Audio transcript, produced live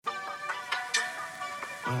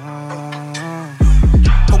Okay,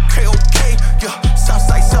 yeah.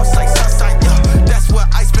 Southside, yeah. That's where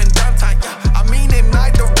I spend downtime, yeah. I mean it,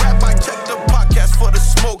 night the rap. I check the podcast for the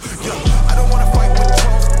smoke, yeah. I don't wanna fight with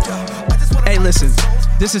trolls, yeah. I just wanna. Hey, listen.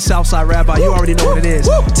 This is Southside Rabbi. You already know what it is.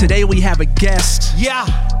 Today we have a guest. Yeah.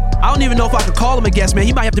 I don't even know if I could call him a guest, man.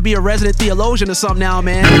 He might have to be a resident theologian or something now,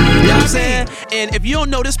 man. You know what I'm saying? And if you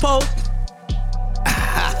don't know this post,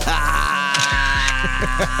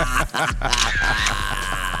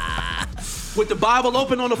 with the Bible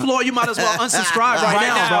open on the floor, you might as well unsubscribe right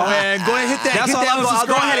now, bro. Man. Go ahead and hit that. That's all I'll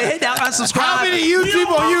go ahead and hit that unsubscribe. How many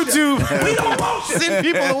people on YouTube? We don't want you. Send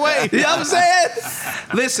people away. You know what I'm saying?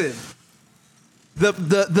 Listen,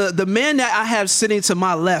 the man that I have sitting to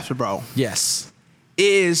my left, bro, Yes.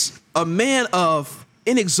 is a man of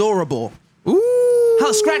inexorable,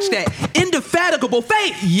 scratch that, indefatigable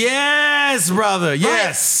faith. Yes, brother.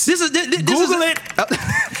 Yes. This is Google it.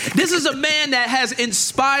 This is a man that has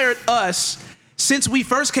inspired us since we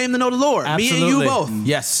first came to know the Lord. Absolutely. Me and you both.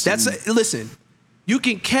 Yes. Listen. You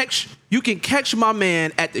can catch my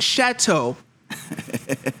man at the Chateau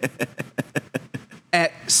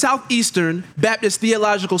at Southeastern Baptist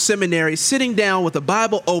Theological Seminary, sitting down with a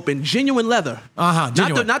Bible open, genuine leather.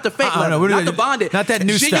 Genuine. Not the fake leather, not the bonded. Not that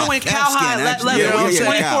new genuine stuff. cowhide leather,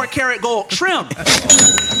 24 karat gold trim.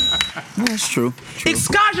 That's true.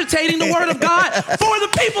 Excogitating the word of God for the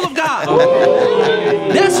people of God.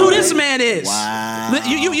 That's who this man is. Wow. Do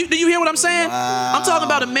you hear what I'm saying? Wow. I'm talking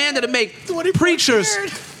about a man that'll make preachers,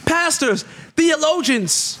 pastors,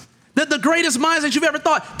 theologians, the greatest minds that you've ever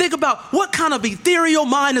thought. Think about what kind of ethereal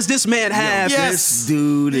mind does this man have? This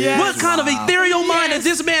dude is. What kind of ethereal mind does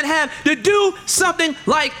this man have to do something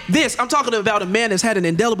like this? I'm talking about a man that's had an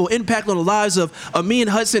indelible impact on the lives of Amin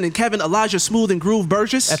Hudson and Kevin Elijah Smooth and Groove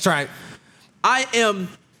Burgess. That's right. I am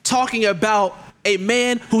talking about a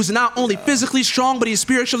man who's not only physically strong, but he's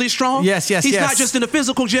spiritually strong. Yes. He's not just in the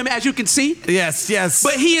physical gym, as you can see. Yes.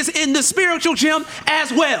 But he is in the spiritual gym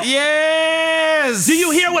as well. Yes. Do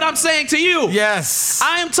you hear what I'm saying to you? Yes.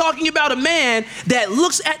 I am talking about a man that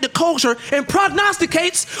looks at the culture and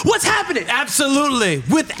prognosticates what's happening. Absolutely.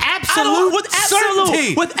 With absolute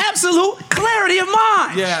certainty. With absolute clarity of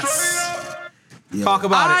mind. Yes. Talk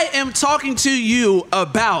about I it. am talking to you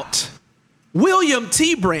about William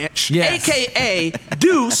T. Branch, Yes. a.k.a.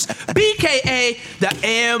 Deuce, b.k.a. the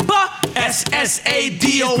Amber,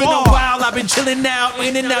 S-S-A-D-O-R. It's been a while. I've been chilling out,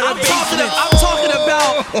 in and out of the basement. I'm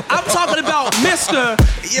talking about Mr.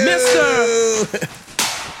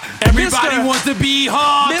 Everybody wants to be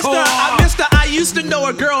hardcore. I used to know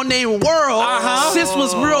a girl named World. Sis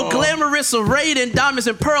was real glamorous, arrayed in diamonds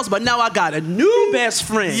and pearls, but now I got a new best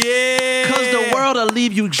friend. Yeah. Because the world will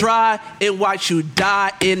leave you dry and watch you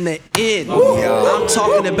die in the end. I'm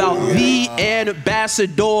talking about the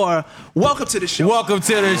ambassador. Welcome to the show. Welcome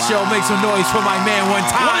to the show. Make some noise for my man one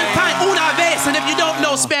time. One time, una vez. And if you don't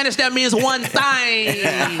know Spanish, that means one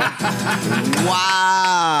time.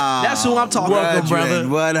 Wow. That's who I'm talking Welcome, about. brother.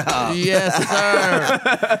 What up? Yes, sir.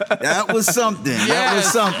 That was something.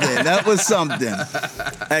 That was something.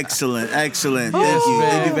 Excellent. Thank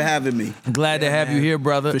you for having me. I'm glad to have you here,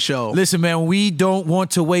 brother. For sure. Listen, man, we don't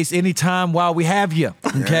want to waste any time while we have you,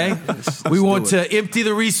 okay? We want to empty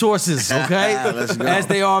the resources, okay? Let's go. As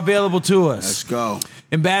they are available to us. Let's go.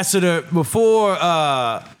 Ambassador, before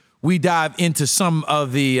we dive into some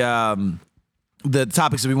of the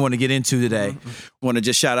topics that we want to get into today, I want to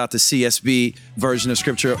just shout out the CSB version of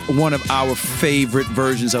Scripture, one of our favorite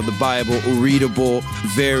versions of the Bible, readable,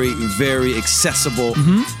 very, very accessible,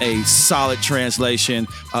 a solid translation.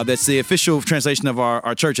 That's the official translation of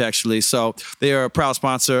our church, actually. So they are a proud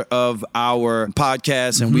sponsor of our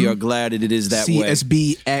podcast, and we are glad that it is that way.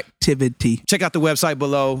 CSB activity. Check out the website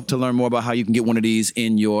below to learn more about how you can get one of these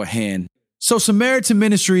in your hand. So Samaritan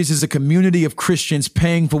Ministries is a community of Christians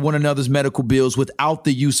paying for one another's medical bills without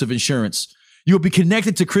the use of insurance. You'll be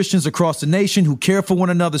connected to Christians across the nation who care for one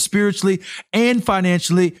another spiritually and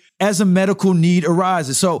financially as a medical need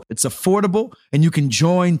arises. So it's affordable and you can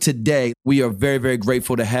join today. We are very, very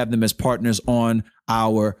grateful to have them as partners on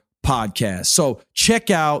our podcast. So check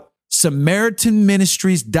out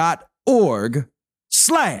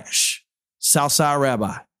SamaritanMinistries.org/Southside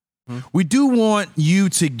Rabbi. We do want you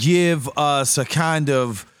to give us a kind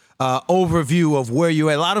of overview of where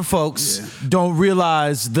you're at. A lot of folks don't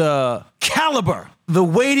realize the caliber, the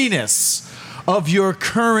weightiness of your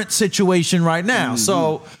current situation right now.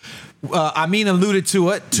 So Amin alluded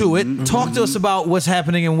to it. Talk to us about what's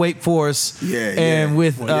happening in Wake Forest and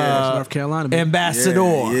with North Carolina, man.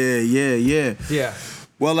 Ambassador. Yeah.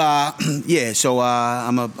 Well, yeah. So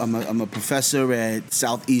I'm a professor at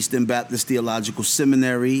Southeastern Baptist Theological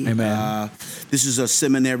Seminary. Amen. This is a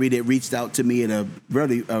seminary that reached out to me at a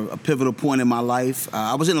really a pivotal point in my life.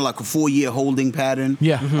 I was in like a 4-year holding pattern.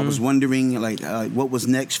 Yeah. I was wondering what was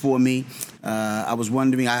next for me. I was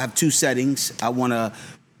wondering. I have 2 settings. I want to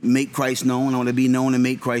make Christ known. I want to be known and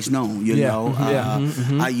make Christ known. You know,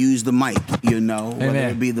 I use the mic. You know, whether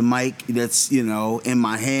it be the mic that's in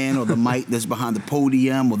my hand or the mic that's behind the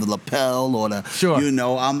podium or the lapel or the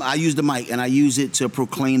I use the mic and I use it to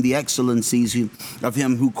proclaim the excellencies of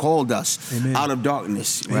Him who called us out of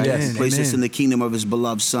darkness, right? Yes. Placed us in the kingdom of His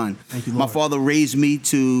beloved Son. Thank you, My Lord. father raised me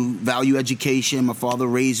to value education. My father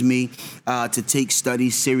raised me to take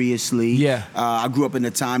studies seriously. Yeah. I grew up in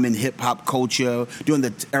a time in hip hop culture during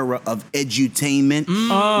the era of edutainment,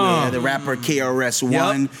 where the rapper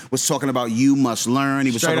KRS-One was talking about you must learn.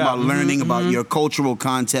 He was Straight talking up. about learning about your cultural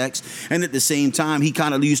context. And at the same time, he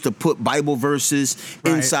kind of used to put Bible verses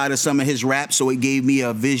inside of some of his raps. So it gave me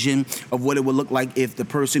a vision of what it would look like if the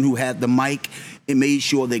person who had the mic, it made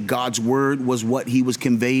sure that God's word was what he was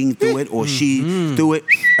conveying through it or she through it.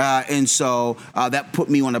 And so that put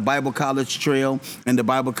me on the Bible college trail and the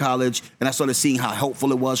Bible college. And I started seeing how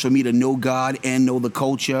helpful it was for me to know God and know the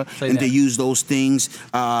culture to use those things.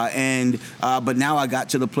 But now I got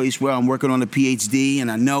to the place where I'm working on a PhD.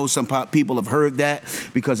 And I know some people have heard that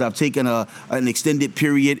because I've taken an extended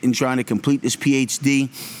period in trying to complete this PhD.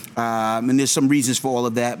 And there's some reasons for all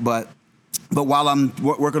of that. But while I'm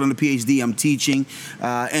working on the PhD, I'm teaching.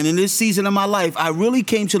 And in this season of my life, I really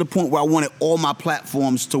came to the point where I wanted all my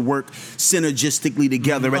platforms to work synergistically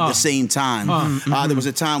together at the same time. There was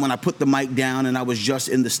a time when I put the mic down and I was just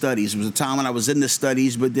in the studies. There was a time when I was in the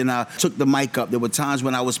studies, but then I took the mic up. There were times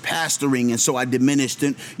when I was pastoring, and so I diminished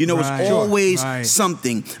it. It's always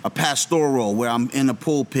something, a pastoral where I'm in a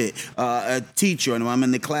pulpit, a teacher, and I'm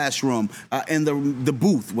in the classroom, in the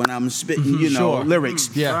booth when I'm spitting, lyrics.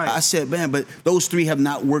 I said, man, but those 3 have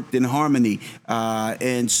not worked in harmony.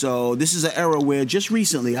 And so this is an era where just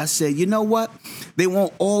recently I said, you know what? They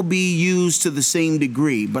won't all be used to the same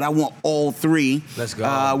degree, but I want all 3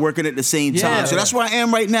 working at the same time. So that's where I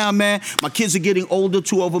am right now, man. My kids are getting older.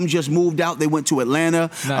 2 of them just moved out. They went to Atlanta.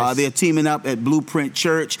 Nice. They're teaming up at Blueprint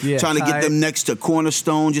Church, trying to get them next to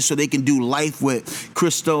Cornerstone just so they can do life with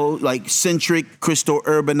centric Christo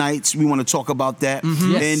urbanites. We want to talk about that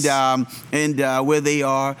and where they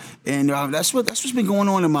are. And that's what's been going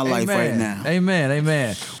on in my life right now.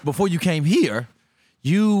 Amen. Before you came here,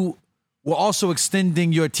 you were also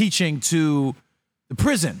extending your teaching to the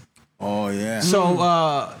prison. Oh, yeah.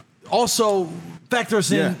 So also factor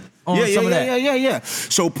us in on some of that. Yeah.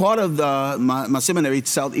 So part of my seminary,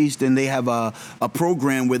 Southeastern, they have a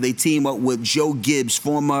program where they team up with Joe Gibbs,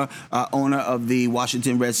 former owner of the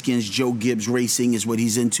Washington Redskins. Joe Gibbs Racing is what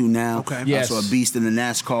he's into now. Okay. Yes. So a beast in the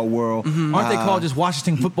NASCAR world. Aren't they called just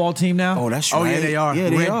Washington football team now? Oh, that's right. Oh, yeah, they are. Yeah,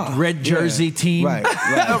 they are. Red jersey team. Right.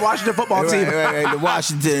 Washington football team. Right. The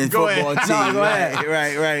Washington Go football ahead. team. No, go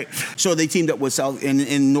ahead. Right. So they teamed up with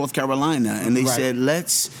in North Carolina, and they said,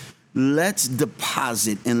 let's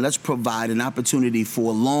deposit and let's provide an opportunity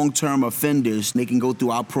for long-term offenders. They can go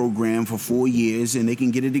through our program for 4 years and they can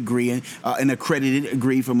get a degree, an accredited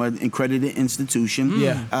degree from an accredited institution.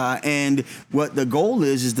 And what the goal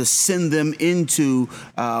is to send them into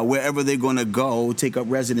wherever they're going to go, take up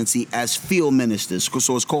residency as field ministers.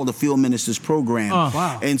 So it's called the Field Ministers Program.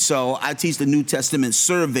 Wow. And so I teach the New Testament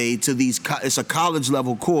survey to these, it's a college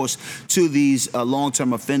level course to these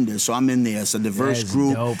long-term offenders. So I'm in there. It's a diverse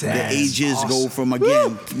group. Dope. The ages go from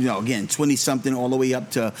again 20 something all the way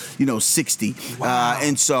up to 60. Wow.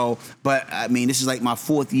 And so, but I mean, this is like my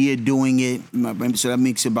 4th year doing it. So that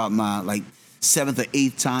makes about my 7th or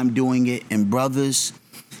 8th time doing it. And brothers,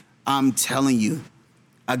 I'm telling you,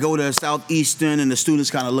 I go to Southeastern and the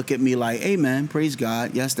students kind of look at me like, hey man, praise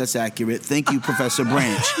God. Yes, that's accurate. Thank you, Professor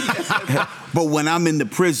Branch. But when I'm in the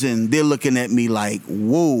prison, they're looking at me like,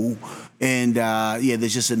 whoa. And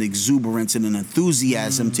there's just an exuberance and an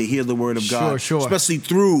enthusiasm to hear the word of God. Sure. Especially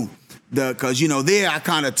through because there I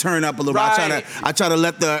kind of turn up a little. Right. I try to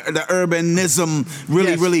let the urbanism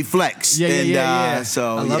really flex.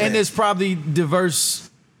 So and there's probably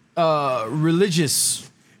diverse religious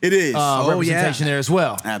It is. Representation there as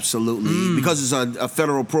well. Absolutely. Because it's a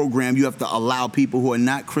federal program, you have to allow people who are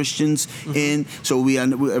not Christians in. So we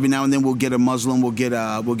every now and then we'll get a Muslim, we'll get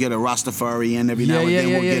a Rastafarian, every now and then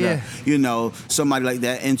we'll get somebody like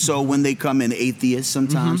that. And so when they come in, atheists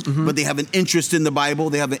sometimes, but they have an interest in the Bible,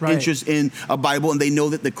 they have an interest in a Bible, and they know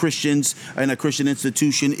that the Christians and a Christian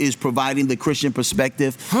institution is providing the Christian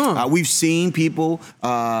perspective. We've seen people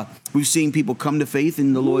we've seen people come to faith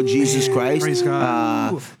in the Lord Jesus Christ. Praise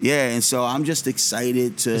God. And so I'm just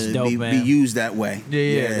excited to dope, be used that way.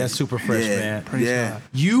 Yeah, that's super fresh, man. Praise God.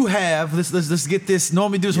 You have let's get this.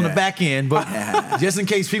 Normally do this on the back end, but just in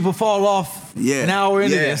case people fall off an hour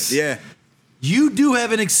into this. Yeah. You do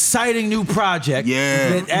have an exciting new project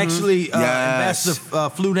that actually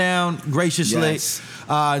Ambassador flew down graciously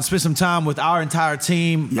and spent some time with our entire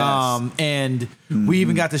team. And we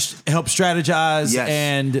even got to help strategize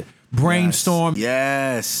and brainstorm.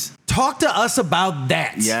 Yes. Talk to us about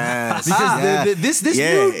that. Yes.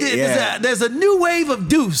 Because there's a new wave of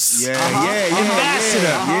Deuce. Ambassador.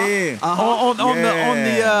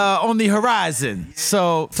 On the horizon.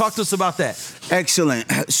 So talk to us about that.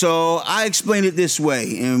 Excellent. So I explain it this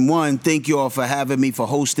way. And one, thank you all for having me, for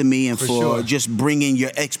hosting me, and for just bringing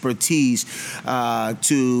your expertise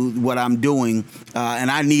to what I'm doing. And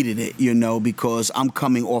I needed it, because I'm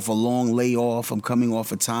coming off a long layoff. I'm coming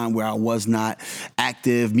off a time where I was not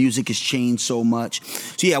active. Music has changed so much.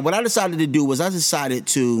 So what I decided to do was I decided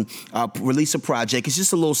to release a project. It's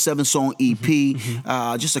just a little 7-song EP,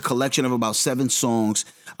 just a collection of about 7 songs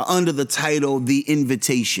under the title The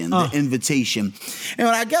Invitation. The Invitation. And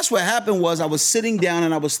I guess what happened was I was sitting down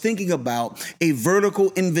and I was thinking about a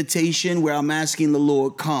vertical invitation where I'm asking the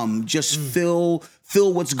Lord, come, just fill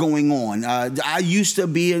what's going on. I used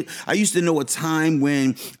to know a time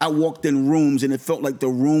when I walked in rooms and it felt like the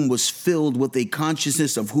room was filled with a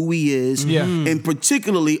consciousness of who he is, and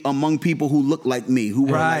particularly among people who look like me, who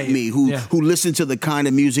were like me, who listened to the kind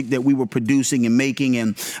of music that we were producing and making.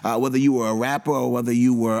 And whether you were a rapper or whether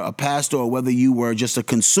you were a pastor or whether you were just a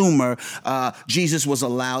consumer, Jesus was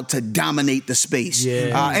allowed to dominate the space.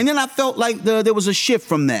 And then I felt like there was a shift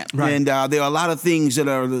from that. And there are a lot of things that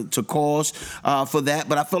are to cause for that,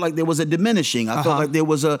 but I felt like there was a diminishing. I felt like there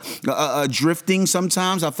was a drifting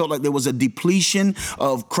sometimes. I felt like there was a depletion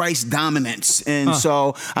of Christ's dominance. And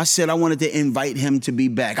so I said I wanted to invite him to be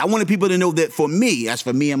back. I wanted people to know that for me, as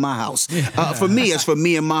for me and my house, for me, as for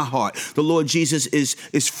me and my heart, the Lord Jesus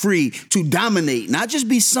is free to dominate, not just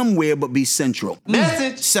be somewhere, but be central.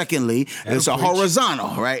 Message. Secondly, it's a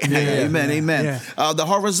horizontal, right? Amen. The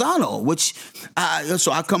horizontal, which,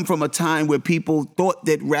 so I come from a time where people thought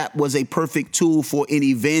that rap was a perfect tool for an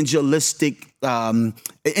evangelistic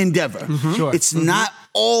endeavor. It's not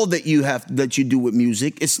all that you do with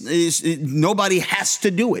music. Nobody has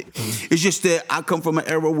to do it. It's just that I come from an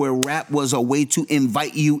era where rap was a way to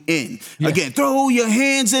invite you in. Again, throw your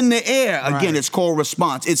hands in the air. Again, it's called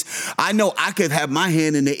response. I know I could have my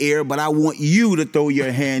hand in the air, but I want you to throw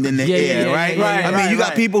your hand in the air, right? I mean, you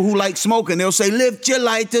got people who like smoking. They'll say, lift your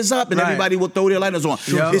lighters up, and everybody will throw their lighters on.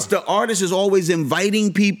 It's the artist is always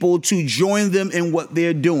inviting people to join them in what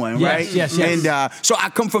they're doing, right? And so I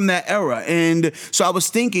come from that era. And so I was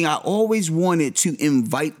thinking I always wanted to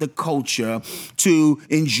invite the culture to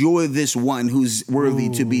enjoy this one who's worthy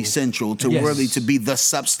to be central, worthy to be the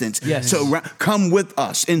substance, to come with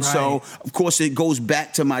us. And so, of course, it goes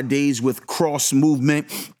back to my days with Cross Movement,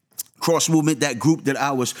 that group that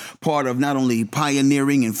I was part of, not only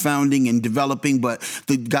pioneering and founding and developing, but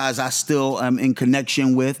the guys I still am in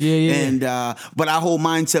connection with. And but our whole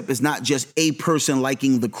mindset is not just a person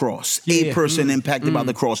liking the cross, a person impacted by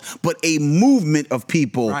the cross, but a movement of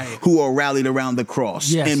people who are rallied around the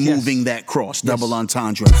cross and moving that cross. Double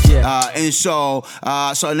entendre. And so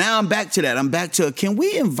now I'm back to that. I'm back to, can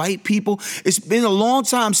we invite people? It's been a long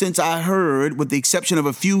time since I heard, with the exception of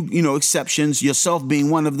a few, exceptions, yourself being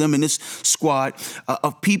one of them, and this squad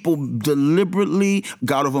of people deliberately,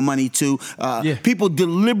 God over money too, people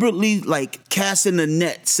deliberately like casting the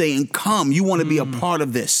net, saying, come, you want to be a part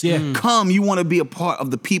of this. Come, you want to be a part of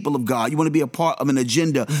the people of God. You want to be a part of an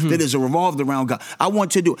agenda that is revolved around God. I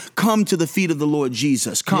want to do it. Come to the feet of the Lord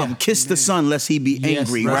Jesus. Come, kiss the Son lest he be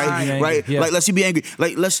angry, right? Like, lest he be angry.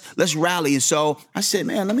 Like, let's rally. And so I said,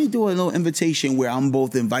 man, let me do a little invitation where I'm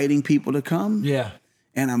both inviting people to come.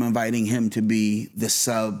 And I'm inviting him to be the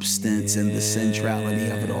substance and the centrality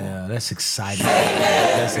of it all. That's exciting.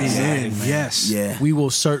 That's exciting. Yes. We will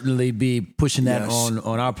certainly be pushing that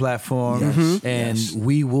on our platform, and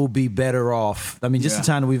we will be better off. I mean, just the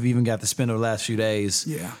time that we've even got to spend over the last few days.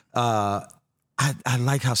 I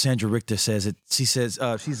like how Sandra Richter says it. She says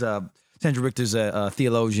Sandra Richter's a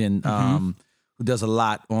theologian. Who does a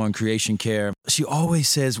lot on creation care. She always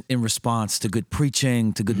says in response to good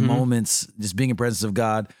preaching, to good moments, just being in the presence of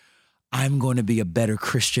God, I'm going to be a better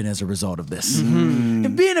Christian as a result of this.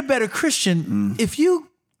 And being a better Christian, if you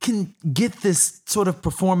can get this sort of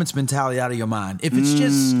performance mentality out of your mind, if it's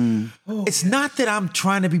just, it's not that I'm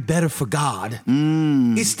trying to be better for God,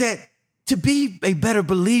 it's that to be a better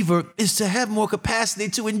believer is to have more capacity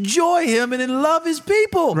to enjoy him and then love his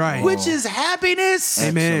people, Right. which is happiness.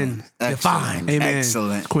 Amen. Defined. Amen.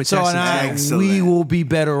 Excellent. So Quintessence. we will be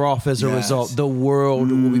better off as a Yes. result. The world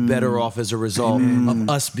will be better off as a result of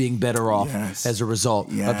us being better off Yes. as a result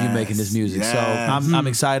of you making this music. Yes. So I'm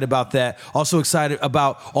excited about that. Also excited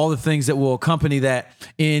about all the things that will accompany that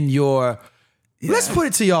in your. Let's put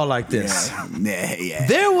it to y'all like this. Yeah.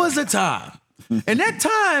 There was a time, and that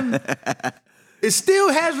time, it still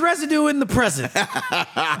has residue in the present,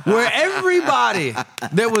 where everybody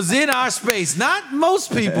that was in our space, not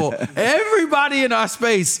most people, everybody in our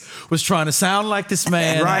space was trying to sound like this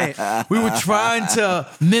man. Right. We were trying to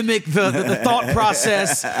mimic the thought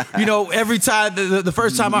process. You know, every time, the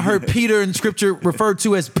first time I heard Peter in scripture referred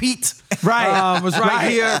to as Pete, was right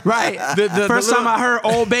here. Right. First time I heard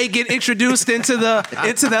Old Bay get introduced into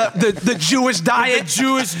the Jewish diet. The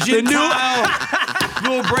Jewish Gentile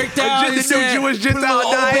little breakdown. The He new said, Jewish put a Gentile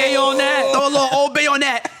little Old diet. Bay on that. Throw a little Old Bay on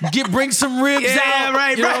that. Bring some ribs Yeah, out.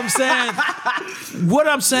 right, You know right. what I'm saying? What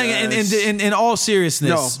I'm saying, in all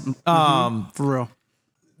seriousness, For real.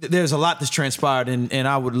 there's a lot that's transpired, and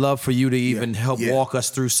I would love for you to even help walk us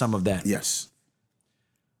through some of that. Yes.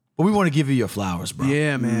 But we want to give you your flowers, bro.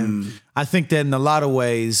 Yeah, man. I think that in a lot of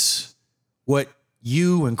ways, what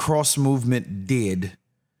you and Cross Movement did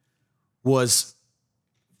was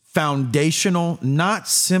foundational, not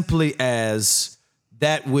simply as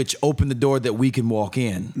that which opened the door that we can walk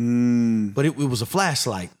in, but it was a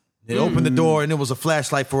flashlight. It opened the door, and it was a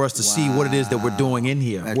flashlight for us to see what it is that we're doing in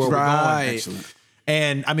here, where we're going. Right. Excellent.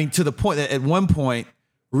 And I mean, to the point that at one point,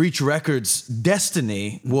 Reach Records'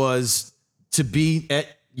 destiny was to be at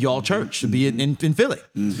y'all church, to be in Philly.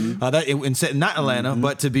 Not Atlanta,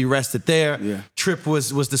 but to be rested there. Yeah. Trip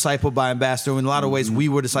was discipled by Ambassador. In a lot of ways, we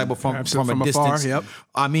were discipled from a From afar, distance. yep.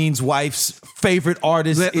 Amin's wife's favorite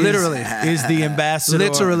artist Literally. is the Ambassador.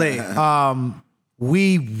 Literally.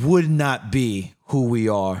 We would not be who we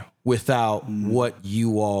are without what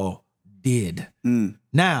you all did.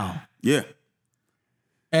 Now, Yeah.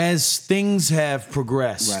 as things have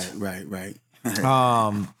progressed, Right.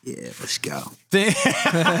 yeah, Let's go.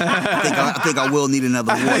 I think I will need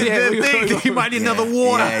another water. you might need another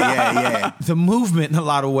water. Yeah. The movement, in a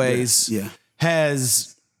lot of ways, Yeah.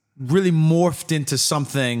 has really morphed into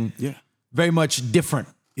something Yeah. very much different.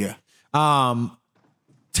 Yeah.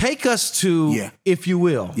 Take us to, Yeah. if you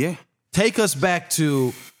will, Yeah. take us back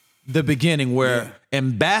to the beginning where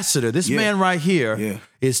Ambassador, this man right here,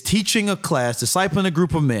 is teaching a class, discipling a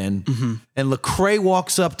group of men, and Lecrae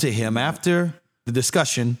walks up to him after the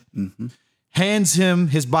discussion, hands him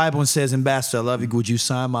his Bible and says, Ambassador, I love you. Would you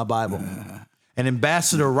sign my Bible? And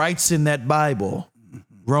Ambassador writes in that Bible,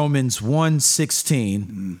 Romans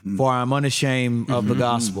 1:16, for I'm unashamed of the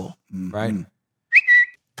gospel, right?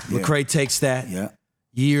 Lecrae takes that. Yeah.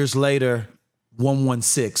 Years later,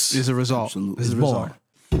 116 Is a result. Absolutely. Is a result.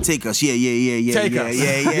 born. Take us. Yeah. Take us.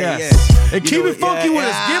 Yeah. Yes. And keep it funky with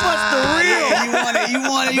us. Give us the real. Yeah, you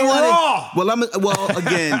want it. The raw. Well,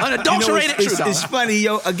 again, Unadulterated it's truth. funny,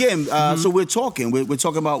 yo. Again, so we're talking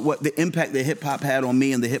about what the impact that hip hop had on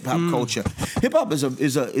me and the hip hop culture. Hip hop was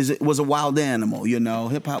a wild animal. You know,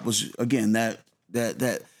 hip hop was again that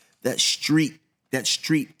street. That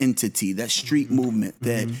street entity, that street movement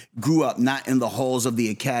that grew up not in the halls of the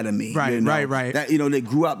academy. Right, you know, right. That, they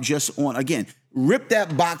grew up just on, again, rip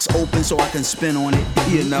that box open so I can spin on it,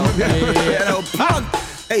 you know.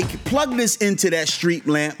 Plug this into that street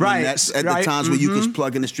lamp. Right, That's at right, the times where you could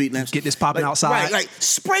plug in the street lamps. Get this popping outside. Right,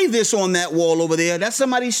 spray this on that wall over there. That's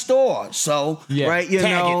somebody's store. So, right,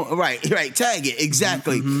 tag it,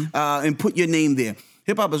 exactly. And put your name there.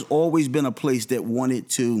 Hip hop has always been a place that wanted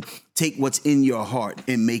to take what's in your heart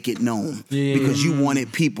and make it known because you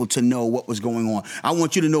wanted people to know what was going on. I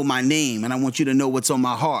want you to know my name, and I want you to know what's on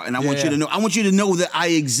my heart, and I want you to know that I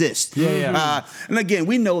exist. And again,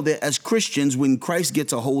 we know that as Christians, when Christ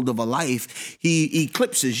gets a hold of a life, he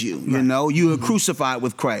eclipses you. You know, you are crucified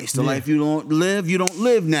with Christ. The life you don't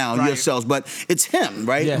live now yourselves, but it's Him,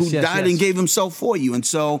 right, who died and gave Himself for you. And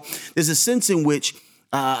so there's a sense in which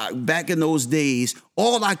back in those days,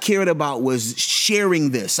 all I cared about was sharing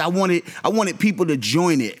this. I wanted people to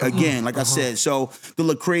join it again, like I said. So the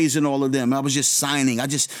Lecraes and all of them, I was just signing.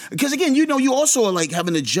 Because again, you also are like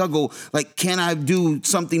having to juggle, like, can I do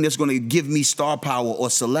something that's going to give me star power or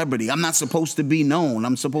celebrity? I'm not supposed to be known.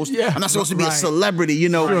 I'm not supposed to be a celebrity. You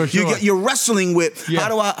know, you're wrestling with how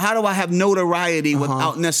do I have notoriety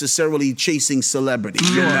without necessarily chasing celebrity?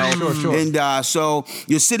 You know, and so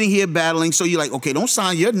you're sitting here battling. So you're like, okay, don't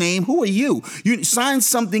sign your name. Who are you? You sign find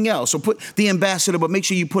something else. So put the ambassador, but make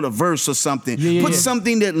sure you put a verse or something. Yeah, put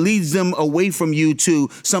something that leads them away from you to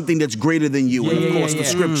something that's greater than you. And of course, the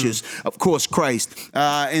scriptures, of course, Christ.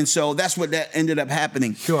 And so that's what that ended up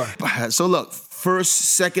happening. Sure. So look,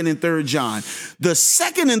 1st, 2nd, and 3rd John. The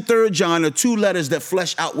 2nd and 3rd John are two letters that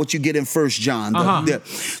flesh out what you get in 1st John. The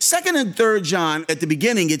 2nd and 3rd John, at the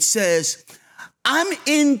beginning, it says, I'm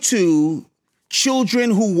into children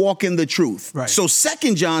who walk in the truth. Right. So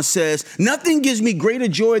 2nd John says, nothing gives me greater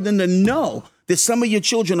joy than to know that some of your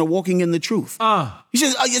children are walking in the truth. He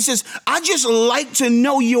says, I just like to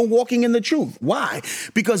know you're walking in the truth. Why?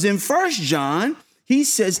 Because in 1st John, he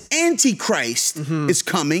says Antichrist is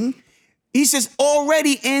coming. He says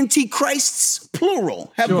already antichrists,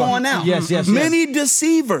 plural, have gone out. Yes. Many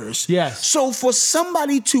deceivers. Yes. So for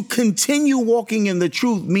somebody to continue walking in the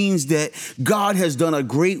truth means that God has done a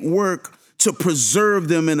great work to preserve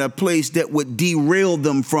them in a place that would derail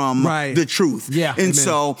them from the truth. Yeah. And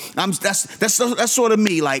so that's sort of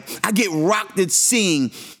me. Like, I get rocked at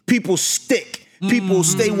seeing people stick. People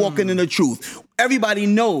stay walking in the truth. Everybody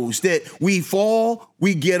knows that we fall,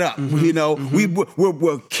 we get up. You know,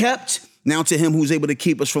 we're kept. Now to him who's able to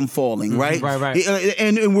keep us from falling, right? Right.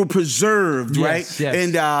 And we're preserved, right? Yes.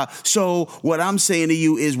 And so what I'm saying to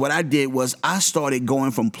you is what I did was I started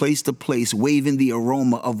going from place to place, waving the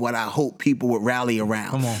aroma of what I hope people would rally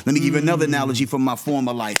around. Come on. Let me give you another analogy from my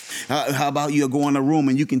former life. How about you go in a room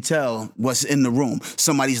and you can tell what's in the room?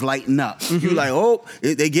 Somebody's lighting up. You're like, oh,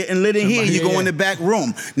 they're getting lit in here. You go in the back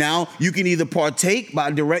room. Now, you can either partake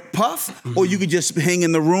by direct puff or you could just hang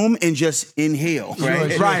in the room and just inhale,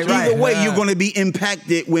 right? Either way, you're going to be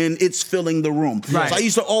impacted when it's filling the room. Right. So I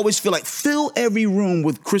used to always feel like fill every room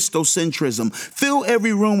with Christocentrism, fill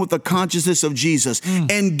every room with the consciousness of Jesus,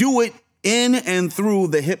 and do it in and through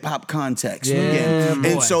the hip hop context.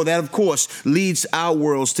 And so that, of course, leads our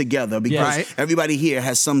worlds together because everybody here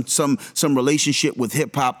has some relationship with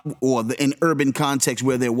hip hop or an urban context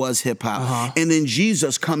where there was hip hop. And then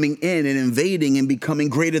Jesus coming in and invading and becoming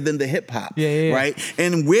greater than the hip hop, right?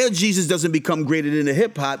 And where Jesus doesn't become greater than the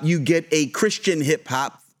hip hop, you get a Christian hip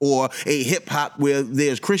hop or a hip hop where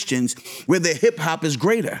there's Christians, where the hip hop is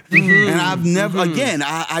greater. And I've never, again,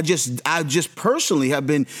 I just personally have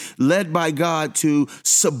been led by God to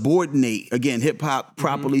subordinate, again, hip hop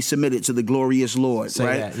properly submitted to the glorious Lord,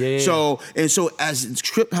 right? So as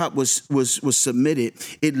hip hop was submitted,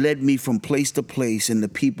 it led me from place to place and the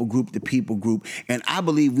people group to people group. And I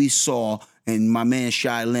believe we saw, and my man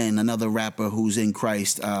Shai Linne, another rapper who's in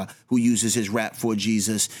Christ, who uses his rap for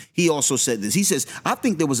Jesus, he also said this. He says, I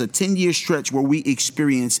think there was a 10-year stretch where we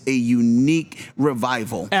experienced a unique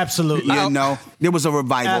revival. Absolutely. You know, there was a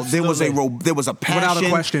revival. Absolutely. There was a passion. Without a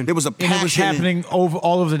question. There was a passion. And it was happening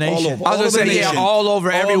all over the nation. I was going to say, all over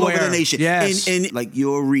everywhere. All over the nation. Yes. And like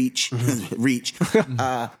your reach,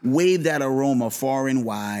 wave that aroma far and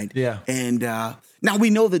wide. Yeah. And now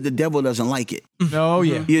we know that the devil doesn't like it. Oh,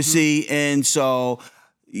 yeah. You see, and so,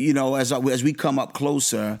 you know, as we come up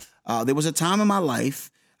closer, there was a time in my life,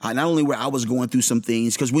 not only where I was going through some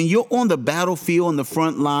things, because when you're on the battlefield on the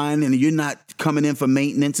front line and you're not coming in for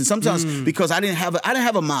maintenance, and sometimes because I didn't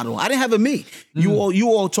have a model, I didn't have a me. You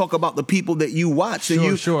all talk about the people that you watch, and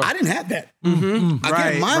I didn't have that.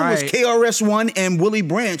 Again, mine was KRS-One and Willie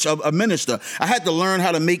Branch, a minister. I had to learn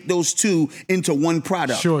how to make those two into one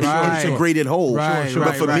product, integrated whole.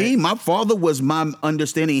 But for me, my father was my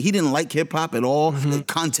understanding. He didn't like hip hop at all.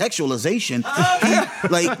 Contextualization,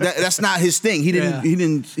 that's not his thing. He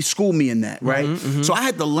didn't school me in that, right? So I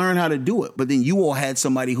had to learn how to do it. But then you all had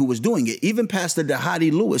somebody who was doing it. Even Pastor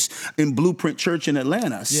Dahadi Lewis in Blueprint Church in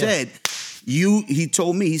Atlanta said, he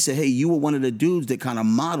told me, he said, hey, you were one of the dudes that kind of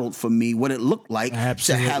modeled for me what it looked like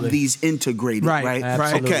to have these integrated, right?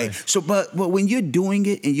 Okay, so but when you're doing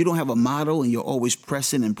it and you don't have a model and you're always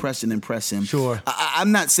pressing and pressing and pressing,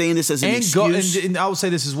 I'm not saying this as an excuse. And I would say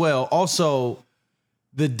this as well. Also,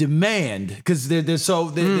 the demand, because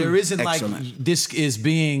there isn't like this is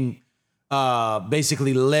being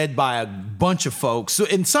basically led by a bunch of folks. So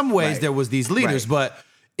in some ways there was these leaders, but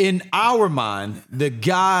in our mind, the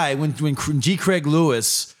guy when G. Craig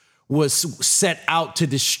Lewis was set out to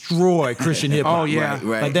destroy Christian hip hop.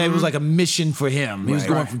 Like that was like a mission for him. He was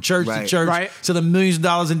going from church to church, selling millions of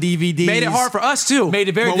dollars in DVDs. Made it hard for us too. Made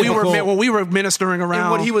it very difficult. When we were ministering around.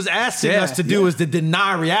 And what he was asking us to do is to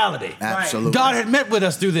deny reality. Absolutely. God had met with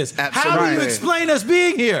us through this. How do you explain us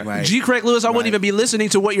being here? G. Craig Lewis, I wouldn't even be listening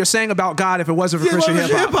to what you're saying about God if it wasn't for Christian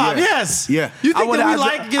hip hop. Yes. Yeah. You think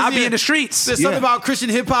I'd be in the streets. There's something about Christian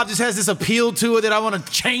hip hop just has this appeal to it that I want to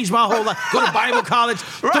change my whole life. Go to Bible college,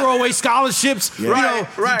 throw away scholarships. Yeah. You Right,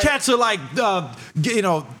 know, right. cats are like,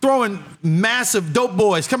 throwing massive dope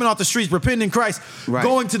boys coming off the streets, repenting in Christ, Right.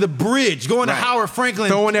 going to the bridge, going to Right. Howard Franklin,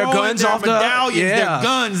 Throwing their guns their off medallions, the their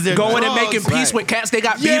guns, their going and drugs. making peace Right. with cats they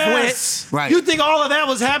got beef Yes. with. Right. You think all of that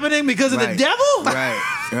was happening because of the Right. devil? Right.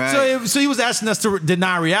 Right. So he was asking us to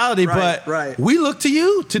deny reality, Right, but right. we look to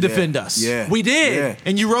you to defend us. Yeah. We did. Yeah.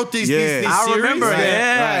 And you wrote these Yeah. these I series remember, that,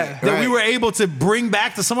 yeah. that we Right. were able to bring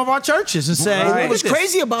back to some of our churches and say, And Right. "Look what's at this."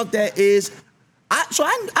 crazy about that is,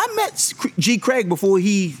 I met G. Craig before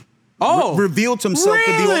he revealed himself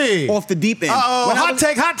to Really? be off the deep end. Uh-oh, When I hot was-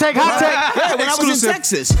 take. Yeah, when I was in Exclusive.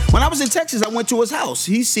 Texas. When I was in Texas, I went to his house.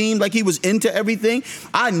 He seemed like he was into everything.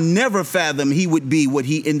 I never fathomed he would be what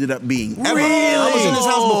he ended up being. Ever. Really? I was in his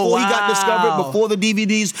house before he got Wow. discovered, before the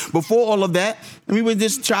DVDs, before all of that. And we were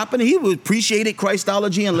just chopping. He appreciated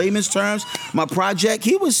Christology in layman's terms. My project,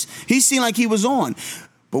 he seemed like he was on.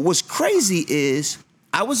 But what's crazy is,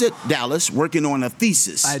 I was at Dallas working on a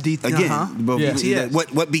thesis. Yes.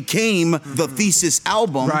 What became the thesis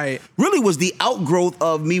album Right. really was the outgrowth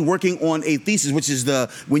of me working on a thesis, which is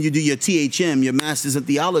when you do your THM, your Master's in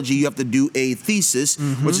Theology, you have to do a thesis,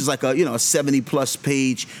 which is like a 70+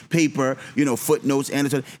 page paper, footnotes,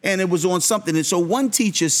 and it was on something. And so one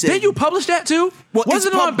teacher said, Did you publish that too? Well, Was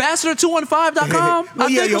it's it on ambassador215.com? Well,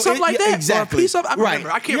 I think or something like that. Exactly. Or a piece of, I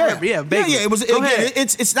remember. I can't remember. Yeah, vaguely. It was. Go Again, ahead.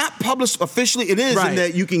 it's not published officially. It is Right. in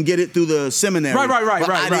that you can get it through the seminary. Right, But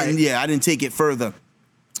I right. didn't. Yeah, I didn't take it further.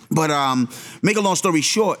 But make a long story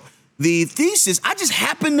short, the thesis, I just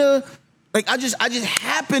happened to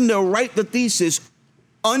write the thesis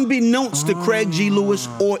unbeknownst to Craig G. Lewis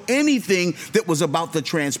or anything that was about to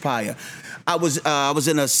transpire. I was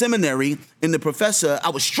in a seminary, and the professor, I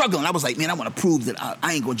was struggling. I was like, man, I want to prove that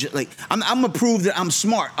I ain't going to, I'm going to prove that I'm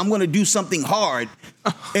smart. I'm going to do something hard.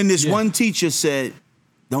 And this one teacher said,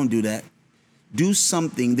 don't do that. Do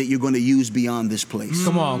something that you're going to use beyond this place.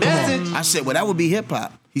 Come on. I said, well, that would be hip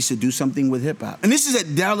hop. He said, do something with hip hop. And this is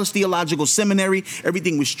at Dallas Theological Seminary.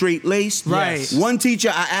 Everything was straight laced. Right. One teacher,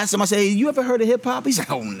 I asked him, I said, hey, you ever heard of hip hop? He said,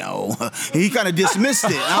 oh no. And he kind of dismissed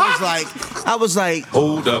it. I was like,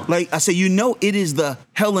 hold up. I said, it is the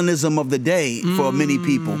Hellenism of the day for many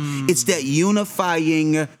people. It's that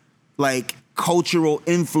unifying, cultural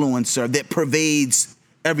influencer that pervades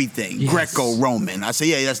everything. Yes. Greco-Roman. I say,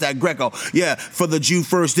 yeah, that's that Greco. Yeah, for the Jew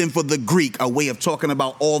first, then for the Greek, a way of talking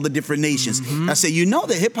about all the different nations. I say,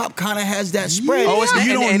 that hip-hop kind of has that spread. Oh, it's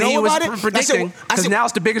You don't know about it? predicting, I because said, now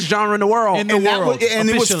it's the biggest genre in the world. In the and that world, was, and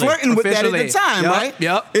it was officially. flirting with that at the Officially. time, Yep, right?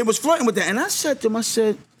 yep. It was flirting with that. And I said to him,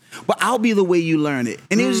 well, I'll be the way you learn it.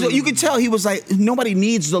 And you could tell he was like, nobody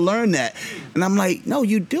needs to learn that. And I'm like, no,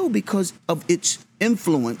 you do, because of its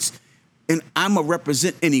influence. And I'm a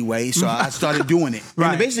represent anyway, so I started doing it.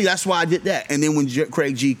 Right. And basically, that's why I did that. And then when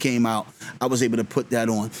Craig G came out, I was able to put that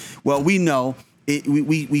on. Well, we know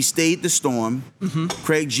we stayed the storm.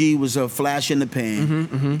 Craig G was a flash in the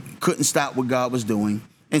pan. Couldn't stop what God was doing.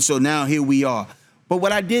 And so now here we are. But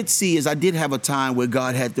what I did see is I did have a time where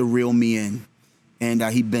God had to reel me in, and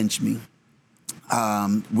he benched me.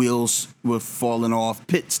 Wheels were falling off,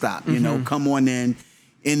 pit stop, come on in.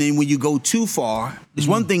 And then when you go too far, it's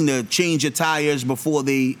one thing to change your tires before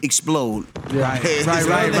they explode. Right. It's Right,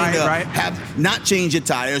 another right, thing right, to right. have not change your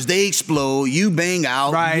tires, they explode, you bang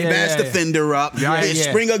out, Right, you bash the yeah. fender up, Right, they yeah.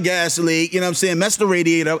 spring a gas leak, mess the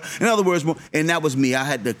radiator up. In other words, and that was me. I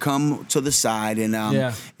had to come to the side, and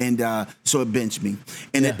so it benched me.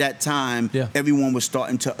 And at that time, everyone was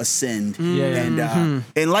starting to ascend.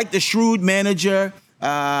 And like the shrewd manager,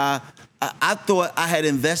 I thought I had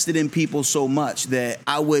invested in people so much that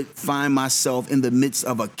I would find myself in the midst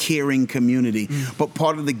of a caring community. But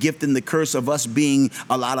part of the gift and the curse of us being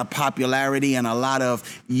a lot of popularity and a lot of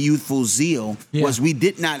youthful zeal was we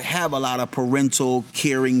did not have a lot of parental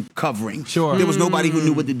caring covering. Sure. There was nobody who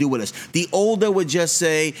knew what to do with us. The older would just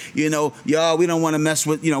say, y'all, we don't want to mess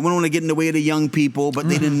with, we don't want to get in the way of the young people, but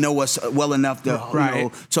they didn't know us well enough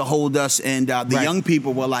to, to hold us. And the young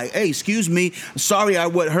people were like, hey, excuse me, sorry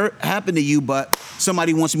what happened to you, but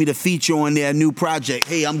somebody wants me to feature on their new project.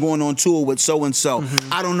 Hey, I'm going on tour with so-and-so.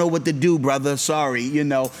 I don't know what to do, brother. Sorry,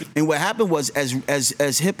 And what happened was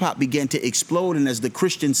as hip-hop began to explode and as the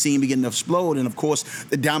Christian scene began to explode, and of course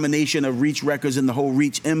the domination of Reach Records and the whole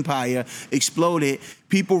Reach empire exploded,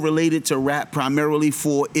 people related to rap primarily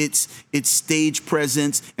for its stage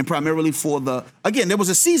presence and primarily for there was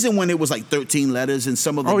a season when it was like 13 letters and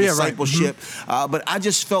some of the discipleship, but I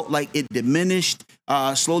just felt like it diminished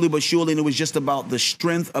slowly but surely, and it was just about the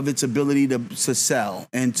strength of its ability to sell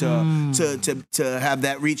and to have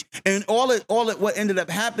that reach. And what ended up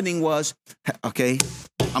happening was, okay,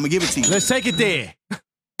 I'm gonna give it to you. Let's take it there.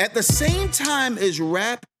 At the same time as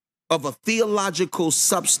rap of a theological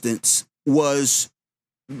substance was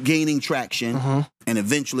gaining traction and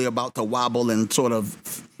eventually about to wobble and sort of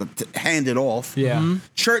hand it off. Yeah.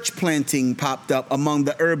 Church planting popped up among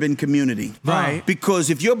the urban community. Right. Because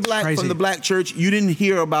if you're black Crazy. from the black church, you didn't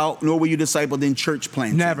hear about nor were you discipled in church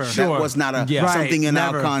planting. Never. That Sure. was not Yeah. something in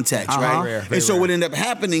Never. our context, Uh-huh. right? Rare, very and so rare. what ended up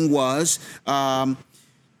happening was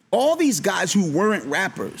all these guys who weren't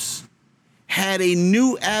rappers had a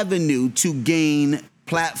new avenue to gain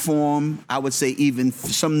platform, I would say even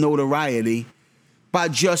some notoriety, by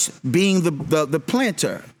just being the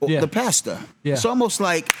planter, or Yeah. the pastor. Yeah. It's almost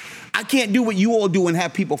like, I can't do what you all do and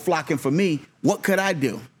have people flocking for me. What could I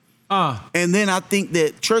do? And then I think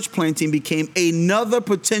that church planting became another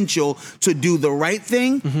potential to do the right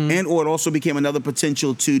thing, and or it also became another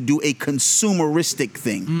potential to do a consumeristic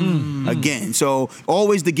thing. Again, so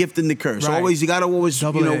always the gift and the curse. Right. Always, you gotta always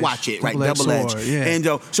Double-edged. watch it, right? Double-edged Double edged. sword, yeah. And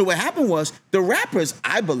so what happened was the rappers,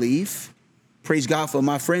 I believe, praise God for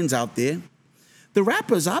my friends out there. The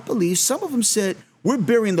rappers, I believe, some of them said, we're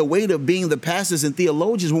bearing the weight of being the pastors and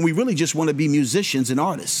theologians when we really just want to be musicians and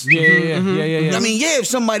artists. Yeah. I mean, yeah, if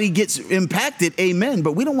somebody gets impacted, amen,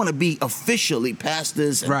 but we don't want to be officially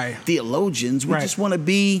pastors and Right. theologians. We Right. just want to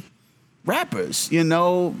be rappers,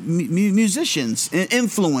 musicians and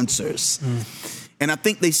influencers. And I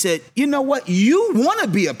think they said, you know what? You want to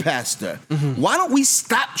be a pastor. Why don't we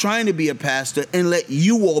stop trying to be a pastor and let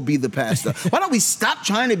you all be the pastor? Why don't we stop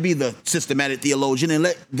trying to be the systematic theologian and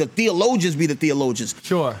let the theologians be the theologians?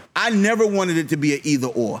 Sure. I never wanted it to be an either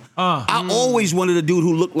or. I always wanted a dude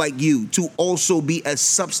who looked like you to also be as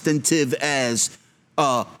substantive as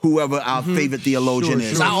whoever our favorite theologian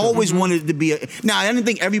is. I always wanted it to be now, I didn't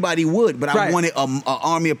think everybody would, but I Right. wanted an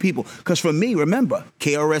army of people. Because for me, remember,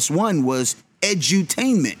 KRS-One was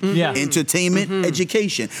edutainment, entertainment,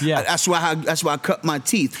 education. Yeah. That's why I cut my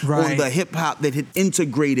teeth Right. on the hip hop that had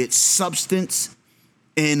integrated substance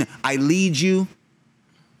and I lead you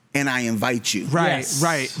and I invite you. Right, Yes.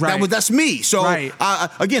 right. That's me. So Right.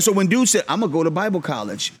 again, so when dude said, I'm gonna go to Bible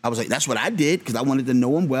college, I was like, that's what I did because I wanted to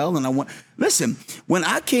know him well. And listen, when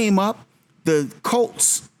I came up, the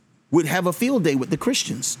cults would have a field day with the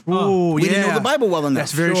Christians. Ooh, We didn't know yeah. the Bible well enough.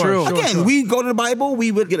 That's very Sure, true. sure. Again, we go to the Bible,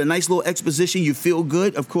 we would get a nice little exposition. You feel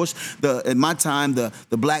good. Of course, in my time, the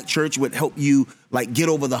black church would help you like get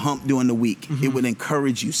over the hump during the week. It would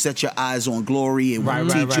encourage you, set your eyes on glory. It would Right,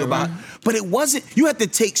 teach right, you right, about. But it wasn't. You had to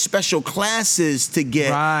take special classes to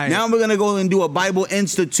get. Right. Now we're gonna go and do a Bible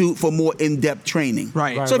Institute for more in-depth training.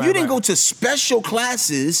 Right. So if you Right, didn't right. go to special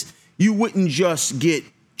classes, you wouldn't just get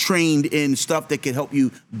trained in stuff that could help you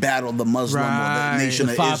battle the Muslim or Right. the Nation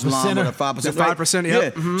The of 5%er. Islam or the 5%. The 5%,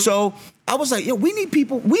 yep. Yeah. So I was like, yo, we need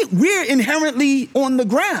people. We're inherently on the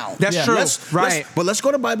ground. That's true. Right. But let's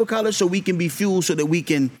go to Bible college so we can be fueled so that we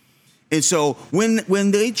can. And so when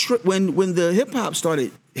the hip hop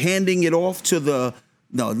started handing it off to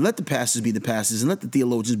let the pastors be the pastors and let the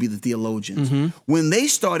theologians be the theologians. When they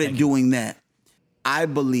started doing that, I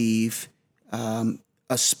believe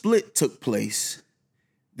a split took place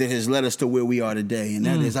that has led us to where we are today. And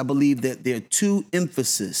that is, I believe that there are two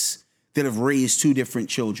emphases that have raised two different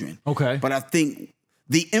children. Okay. But I think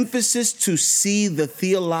the emphasis to see the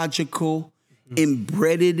theological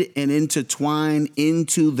embedded and intertwined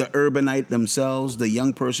into the urbanite themselves, the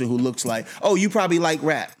young person who looks like, oh, you probably like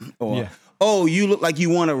rap, or Yeah. oh, you look like you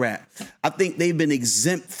want to rap. I think they've been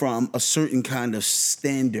exempt from a certain kind of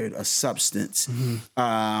standard, a substance.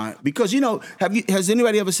 Because, has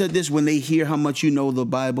anybody ever said this when they hear how much you know the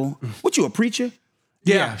Bible? What, you a preacher?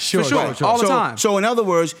 Yeah, sure, for sure. sure. All the time. So in other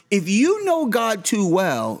words, if you know God too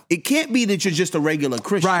well, it can't be that you're just a regular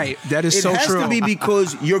Christian. Right. That is so It has true. to be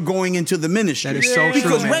because you're going into the ministry. That is so true,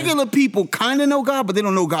 Because man. regular people kind of know God, but they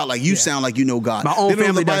don't know God like you sound like you know God. My own they don't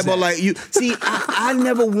family know the does Bible that. like you. See, I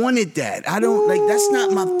never wanted that. I don't like. That's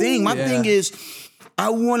not my thing. My Yeah. thing is, I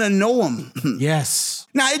want to know Him. Yes.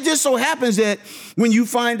 Now, it just so happens that when you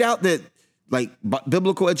find out that like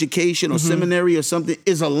biblical education or seminary or something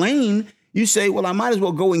is a lane, you say, well, I might as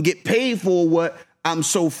well go and get paid for what I'm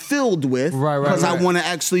so filled with Right, because I right. want to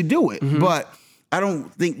actually do it. But I don't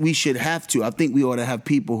think we should have to. I think we ought to have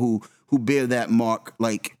people who bear that mark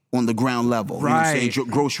like on the ground level. You know what I'm Right. saying?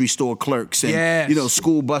 Grocery store clerks and Yes.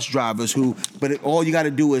 school bus drivers all you got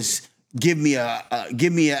to do is give me a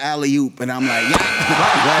alley oop, and I'm like,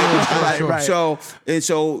 yeah, Right.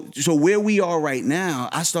 So where we are right now,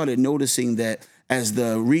 I started noticing that as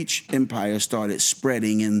the Reach empire started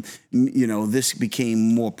spreading, and this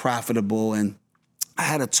became more profitable, and I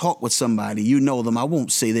had a talk with somebody. You know them. I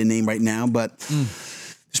won't say their name right now, but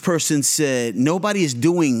this person said nobody is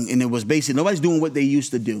doing, and it was basically nobody's doing what they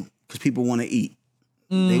used to do because people want to eat.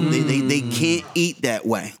 They can't eat that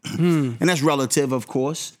way. And that's relative, of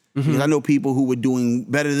course. Because I know people who were doing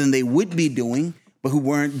better than they would be doing, but who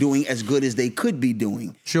weren't doing as good as they could be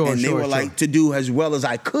doing. And they were like, to do as well as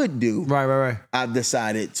I could do. Right. I've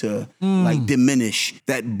decided to like diminish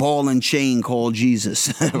that ball and chain called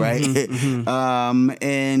Jesus, right?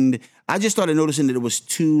 And I just started noticing that it was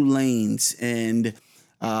 2 lanes. And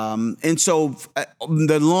so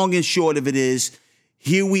the long and short of it is,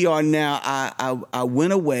 here we are now. I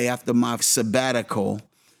went away after my sabbatical,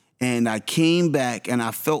 and I came back, and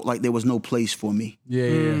I felt like there was no place for me.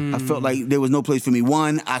 I felt like there was no place for me.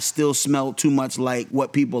 1, I still smelled too much like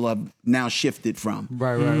what people have now shifted from.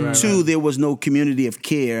 Right. 2, there was no community of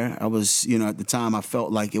care. I was, at the time, I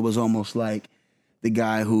felt like it was almost like the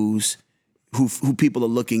guy who people are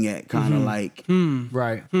looking at, kind of like,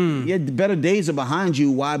 Right. yeah, the better days are behind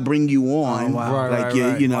you. Why bring you on? Oh, wow. Right,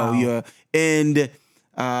 You're, and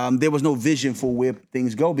there was no vision for where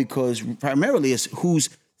things go, because primarily it's who's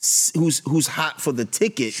hot for the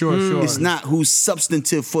ticket. Sure. It's not who's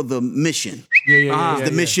substantive for the mission. Yeah.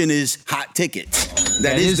 The mission is hot tickets.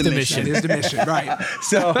 That is the mission. That is the mission, right?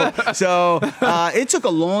 So it took a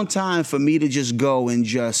long time for me to just go and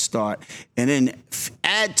just start, and then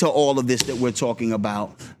add to all of this that we're talking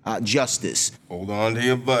about, justice. Hold on to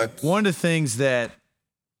your butts. One of the things that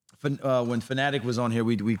when Fanatic was on here,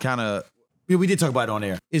 we did talk about it on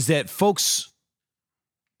air, is that folks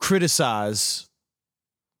criticize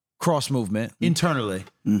cross movement internally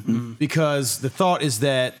because the thought is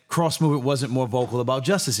that cross movement wasn't more vocal about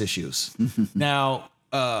justice issues. Now,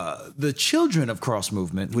 the children of cross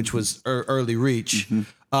movement, which was early reach,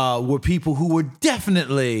 were people who were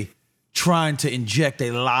definitely trying to inject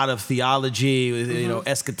a lot of theology,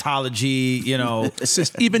 eschatology,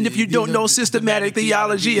 Even if you don't know systematic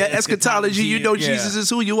theology or eschatology, you know Jesus is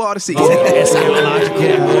who you are to see.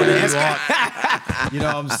 eschatological more than you are. You know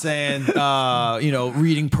what I'm saying?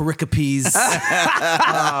 Reading pericopes.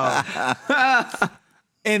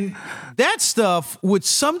 And that stuff would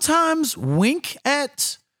sometimes wink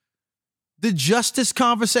at the justice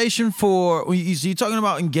conversation for, you're talking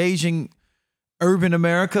about engaging urban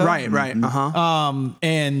America. Right.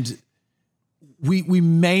 And we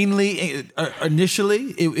mainly, initially,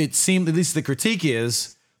 it seemed, at least the critique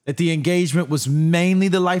is, that the engagement was mainly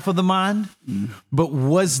the life of the mind, but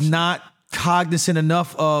was not cognizant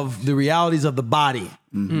enough of the realities of the body.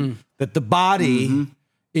 That the body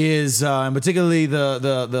is, and particularly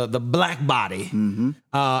the black body,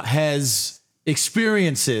 has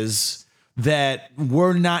experiences that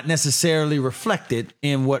were not necessarily reflected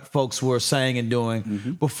in what folks were saying and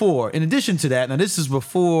doing before. In addition to that, now this is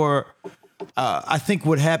before, I think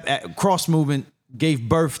what happened, cross movement gave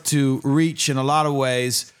birth to Reach in a lot of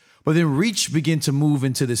ways, but then Reach began to move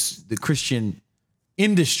into the Christian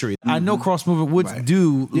industry. I know cross movement would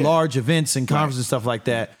do large events and conferences and stuff like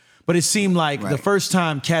that, but it seemed like the first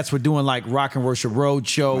time cats were doing like Rock and Worship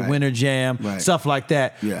Roadshow, Winter Jam, stuff like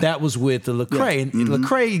that, that was with the Lecrae. And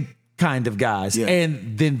Lecrae kind of guys.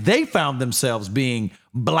 And then they found themselves being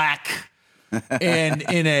black and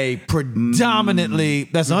in a predominantly,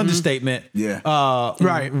 that's an understatement,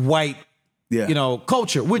 white,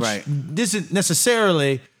 culture, which isn't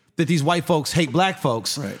necessarily that these white folks hate black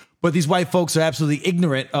folks, but these white folks are absolutely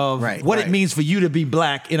ignorant of what it means for you to be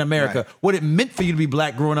black in America, what it meant for you to be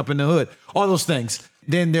black growing up in the hood, all those things.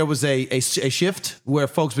 Then there was a shift where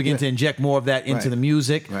folks began to inject more of that into the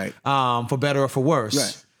music, for better or for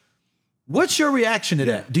worse. What's your reaction to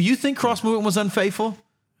that? Do you think cross movement was unfaithful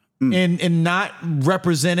in not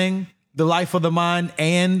representing the life of the mind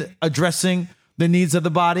and addressing the needs of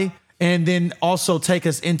the body? And then also take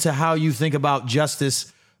us into how you think about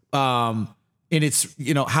justice in its,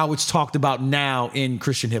 how it's talked about now in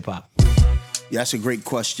Christian hip hop. Yeah, that's a great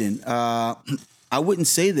question. I wouldn't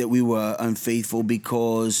say that we were unfaithful,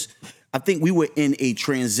 because I think we were in a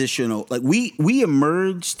transitional, like we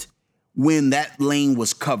emerged when that lane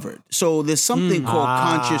was covered. So there's something called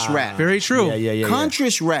conscious rap. Very true.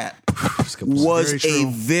 Conscious rap was a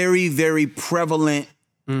very, very prevalent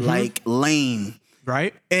lane.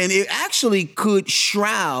 Right. And it actually could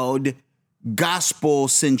shroud gospel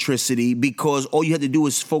centricity, because all you had to do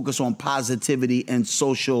was focus on positivity and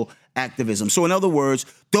social activism. So in other words,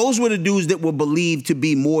 those were the dudes that were believed to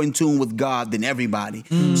be more in tune with God than everybody.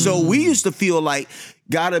 So we used to feel like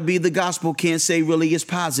gotta be the gospel can't say really is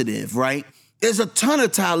positive, right? There's a ton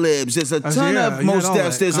of Talibs. There's a ton yeah, of you Mos had all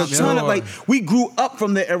Defs. that. There's a ton of Sure. like we grew up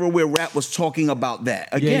from the era where rap was talking about that.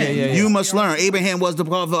 Again, you must learn. Abraham was the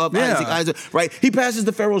father of Isaac, right? He passes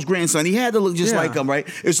the Pharaoh's grandson. He had to look just like him, right?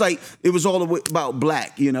 It's like it was all about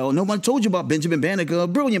black. You know, no one told you about Benjamin Banneker, a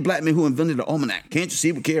brilliant black man who invented the almanac. Can't you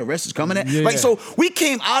see what KRS is coming at? Like so, we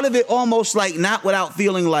came out of it almost like not without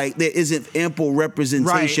feeling like there isn't ample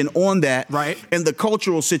representation on that, Right. And the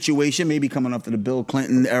cultural situation, maybe coming up to the Bill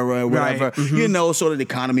Clinton era or whatever, you know, sort of the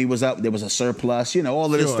economy was up, there was a surplus, you know,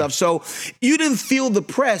 all of this stuff. So you didn't feel the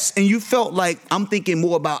press and you felt like, I'm thinking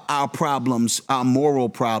more about our problems, our moral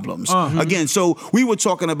problems. Again, so we were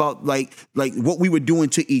talking about like what we were doing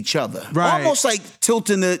to each other. Right. Almost like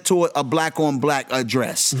tilting it to a black on black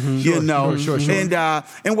address, you know? Sure.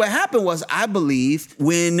 And what happened was, I believe,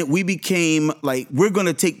 when we became like, we're going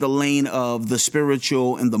to take the lane of the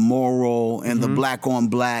spiritual and the moral and the black on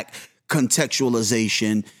black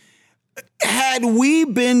contextualization. Had we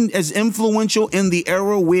been as influential in the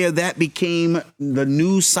era where that became the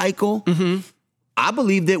news cycle, I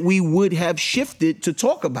believe that we would have shifted to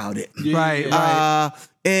talk about it. Right.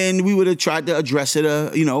 And we would have tried to address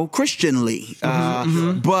it, you know, Christianly.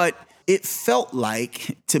 But it felt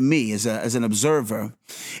like, to me as an observer,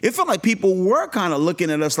 it felt like people were kind of looking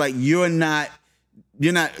at us like, you're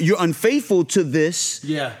unfaithful to this.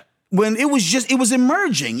 Yeah. When it was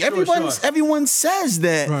emerging. Everyone says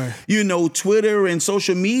that, you know, Twitter and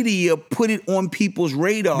social media put it on people's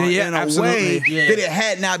radar in a way that it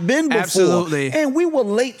had not been before. Absolutely. And we were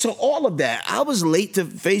late to all of that. I was late to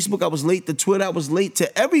Facebook. I was late to Twitter. I was late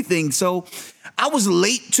to everything. So I was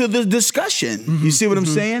late to the discussion. You see what I'm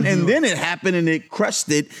saying? And then it happened and it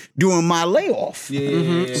crusted during my layoff.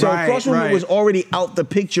 So Cross Movement was already out the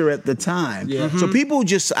picture at the time. So people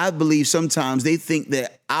just, I believe sometimes they think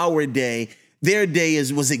that their day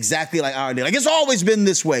was exactly like our day. Like it's always been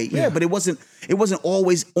this way. Yeah, but it wasn't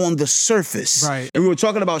always on the surface. Right. And we were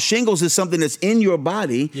talking about shingles is something that's in your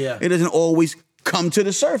body. Yeah. It doesn't always come to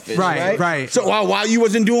the surface. Right. So why you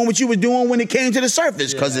wasn't doing what you were doing when it came to the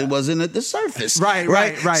surface? Because it wasn't at the surface.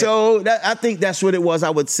 Right. So I think that's what it was, I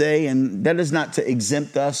would say. And that is not to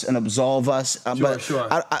exempt us and absolve us.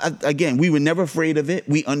 Again, we were never afraid of it.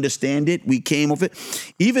 We understand it. We came of it.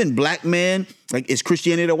 Even black man, like, is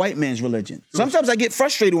Christianity the white man's religion? Sometimes I get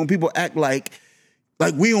frustrated when people act like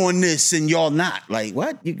we on this and y'all not. Like,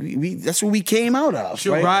 what? That's what we came out of.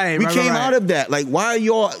 Right? We came out of that. Like, why are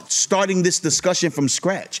y'all starting this discussion from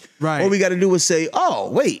scratch? Right. All we got to do is say, oh,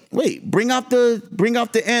 wait, bring out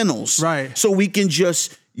the annals. Right. So we can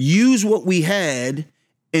just use what we had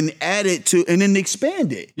and add it to, and then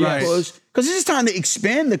expand it. Right. Because it's just time to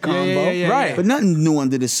expand the combo. Right. But nothing new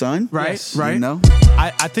under the sun. Right. Yes. Right. You know?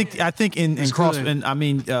 I think in cross, and I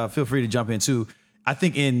mean, feel free to jump in too. I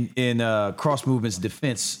think in Cross Movement's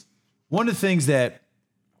defense, one of the things that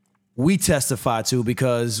we testify to,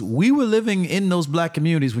 because we were living in those black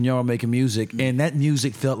communities when y'all were making music, and that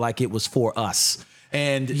music felt like it was for us.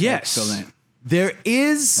 And yes, excellent. There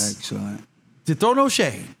is excellent to throw no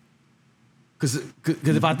shade, because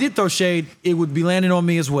if I did throw shade, it would be landing on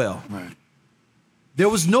me as well. Right. There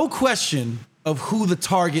was no question of who the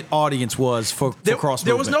target audience was for Cross Movement.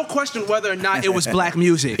 There was no question whether or not it was black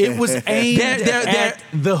music. It was aimed at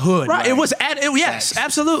the hood. Right. It was yes,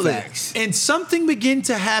 absolutely. Facts. And something began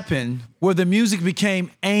to happen where the music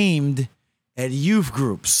became aimed at youth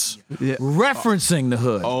groups, referencing the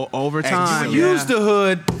hood. Over time. You used the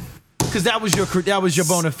hood because that was your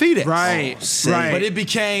bona fide. Right. Right. But it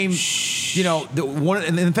became, you know, the one.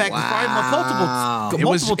 And in fact,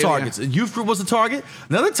 multiple targets. A youth group was the target.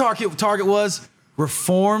 Another target was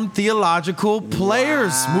Reformed theological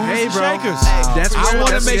players, movers and shakers. I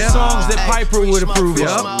want to make songs that Piper would approve of.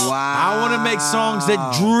 I want to make songs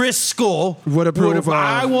that Driscoll would approve of.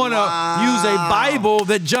 I want to use a Bible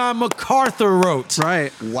that John MacArthur wrote.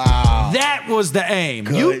 Right. Wow. That was the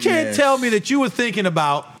aim. You can't tell me that you were thinking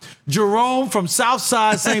about Jerome from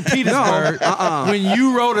Southside St. Petersburg when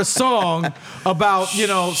you wrote a song about, you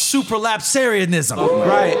know, superlapsarianism.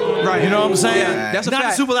 Right. You know what I'm saying? Yeah. That's a not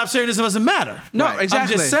fact. Superlapsarianism doesn't matter. No,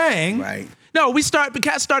 exactly. I'm just saying. Right. No,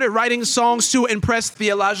 Cat started writing songs to impress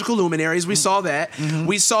theological luminaries. We saw that.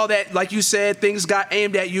 We saw that, like you said, things got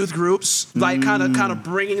aimed at youth groups, like kind of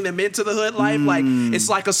bringing them into the hood life. Like it's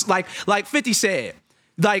like 50 said.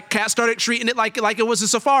 like cats started treating it like it was a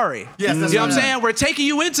safari. Yes, that's you know right. what I'm saying? We're taking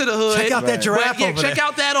you into the hood. Check out that giraffe but, over check there.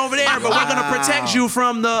 out that over there. But we're gonna protect you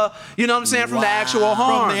from the, you know what I'm saying, from the actual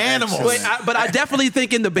harm. From the animals. But I definitely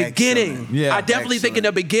think in the beginning, Yeah. I definitely think in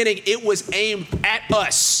the beginning it was aimed at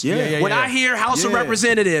us. Yeah. When I hear House of Yeah.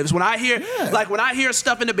 Representatives, when I hear when I hear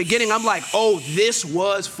stuff in the beginning, I'm like, oh, this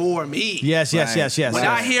was for me. Yes. When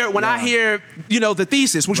I hear, you know, the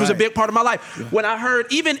thesis, which was a Right. big part of my life. When I heard,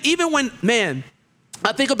 even when, man,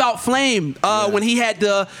 I think about Flame when he had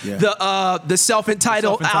the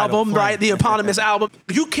self-entitled album, Flame. right? The eponymous album.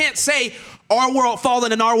 You can't say Our World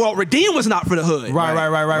Fallen and Our World Redeemed was not for the hood.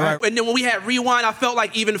 Right. And then when we had Rewind, I felt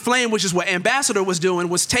like even Flame, which is what Ambassador was doing,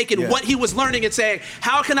 was taking what he was learning and saying,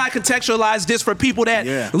 how can I contextualize this for people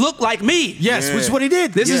that look like me? Yes, which is what he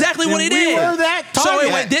did. This is exactly what he And we did. were that So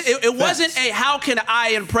target. it wasn't a how can I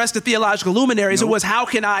impress the theological luminaries. It was how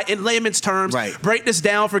can I, in layman's terms, break this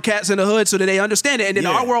down for cats in the hood so that they understand it. And then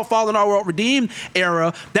Our World Fallen, Our World Redeemed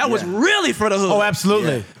era, that was really for the hood. Oh,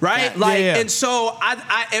 absolutely. Right? And so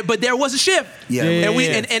but there was a shift.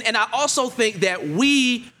 And I also think that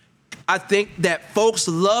I think that folks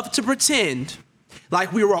love to pretend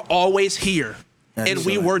like we were always here. And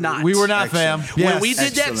we were not. We were not, fam. When we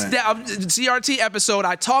did that CRT episode,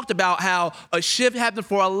 I talked about how a shift happened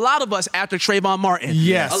for a lot of us after Trayvon Martin.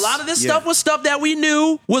 Yes. A lot of this stuff was stuff that we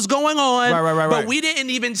knew was going on. Right. But we didn't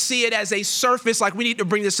even see it as a surface, like we need to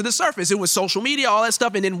bring this to the surface. It was social media, all that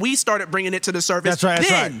stuff, and then we started bringing it to the surface.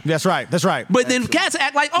 That's right. But then cats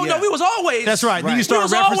act like, oh no, we was always. That's right. Then you We start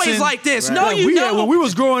was referencing. always like this. Right. No, you know. When we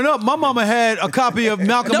was growing up, my mama had a copy of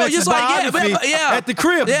Malcolm No, X's just like, biography at the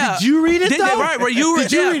crib. Yeah. Did you read it though? Right, where you were,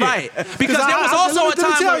 Did you read it? right. Because there was also a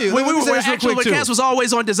time when Cass was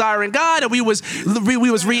always on Desiring God, and we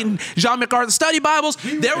was reading John MacArthur study Bibles.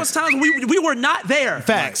 There was times we were not there.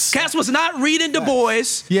 Facts. Cass was not reading Du Bois.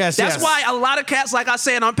 Yes, That's why a lot of cats, like I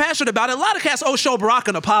say, and I'm passionate about it, a lot of cats owe Show Barack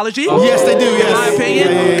an apology. Yes, they do, yes. In my opinion.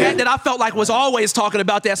 Yeah. Cat that I felt like was always talking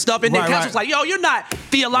about that stuff. And then Cass was like, yo, you're not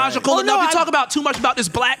theological enough. You talk about too much about this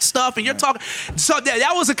black stuff, and you're talking. So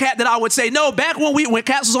that was a cat that I would say, no, back when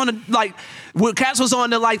Cass was on the, when Cass was on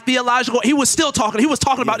the theological, he was still talking. He was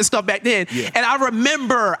talking about this stuff back then. And I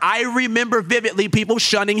remember vividly people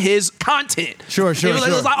shunning his content. Sure. It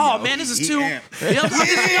was like, oh man, this is too. You know what I'm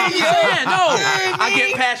saying? No, I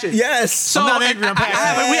get passionate. Yes. So I'm not angry, I'm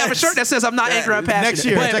passionate. we have a shirt that says I'm not angry, I'm passionate. Next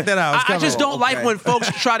year, But check that out. It's I just don't like when folks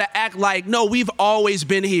try to act like, no, we've always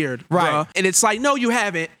been here. Right. Bruh. And it's like, no, you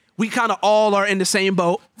haven't. We kind of all are in the same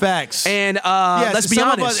boat. Facts. And let's be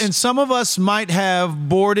honest. Some of us might have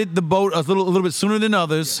boarded the boat a little bit sooner than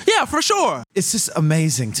others. Yeah, for sure. It's just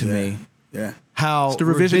amazing to me. Yeah. How the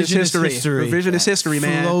revisionist history. Revisionist history,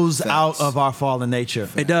 man. Flows out of our fallen nature.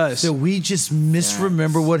 It does. So we just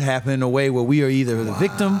misremember what happened in a way where we are either the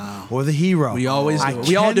victim or the hero. We always do I it.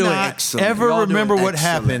 We all do it. cannot Excellent. ever We all do it. remember what Excellent.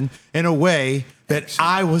 happened in a way that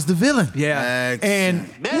I was the villain. Yeah. And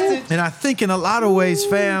I think in a lot of ways,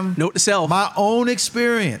 fam, Note to self. my own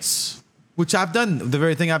experience, which I've done the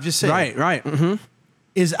very thing I've just said. Right. Mm-hmm.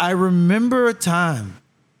 Is I remember a time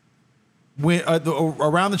when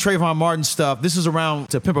around the Trayvon Martin stuff. This is around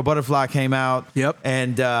To Pimp a Butterfly came out. Yep.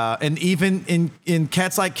 And even in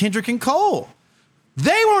cats like Kendrick and Cole,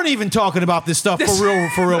 they weren't even talking about this stuff for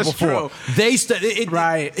real That's before. true. They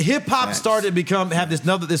Right. Hip hop started to have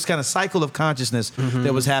this kind of cycle of consciousness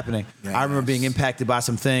that was happening. I remember being impacted by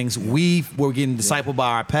some things. We were getting discipled by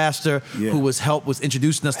our pastor, who was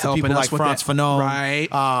introducing us to Helping people us like with Franz that. Fanon,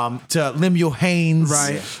 Right. to Lemuel Haynes,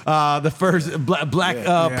 Right. The first black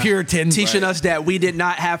Puritan, Teaching us that we did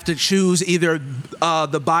not have to choose either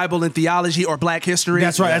the Bible and theology or black history.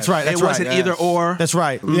 That's right. It wasn't either or. That's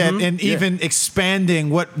right. Yeah, and even expanding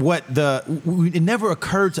it never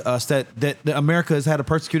occurred to us that America has had a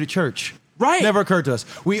persecuted church. Right. Never occurred to us.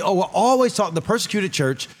 We were always taught the persecuted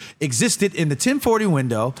church existed in the 1040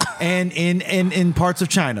 window and in parts of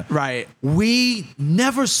China. Right. We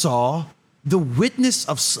never saw the witness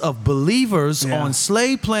of believers on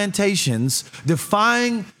slave plantations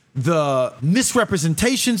defying the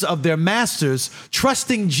misrepresentations of their masters,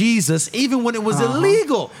 trusting Jesus even when it was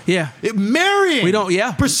illegal. Yeah. Marrying.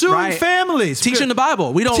 Pursuing Right. families. Teaching the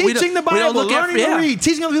Bible. Teaching the Bible, learning to read,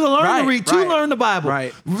 teaching other people to learn to read, to Right. learn the Bible.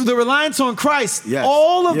 Right. The reliance on Christ. Yes.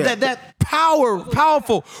 All of that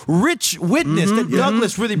powerful, rich witness that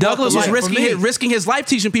Douglas really brought Douglas to was life for me. risking his life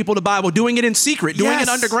teaching people the Bible, doing it in secret, doing it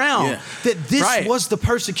underground. Yeah. That this Right. was the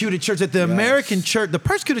persecuted church, that the American church, the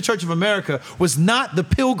persecuted church of America was not the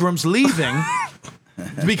pilgrims leaving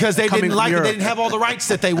because they Coming didn't from like it, Europe. they didn't have all the rights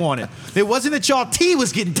that they wanted. It wasn't that y'all tea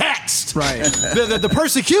was getting taxed. Right. The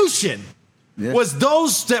persecution was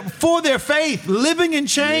those that for their faith living in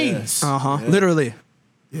chains. Literally.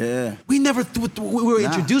 Yeah. We never we were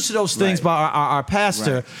introduced to those things by our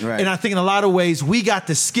pastor, Right. and I think in a lot of ways we got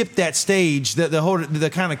to skip that stage, the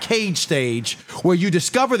kind of cage stage where you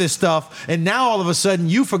discover this stuff, and now all of a sudden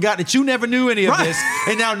you forgot that you never knew any of this,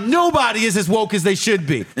 and now nobody is as woke as they should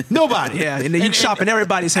be. Nobody. Yeah, and then you chopping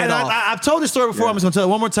everybody's head off. I've told this story before. I'm just gonna tell it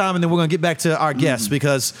one more time, and then we're gonna get back to our guests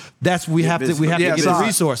because that's we have to get the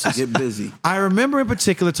resources. Get busy. I remember in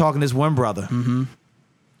particular talking to this one brother. Mm-hmm.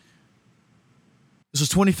 This was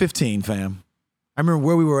 2015, fam. I remember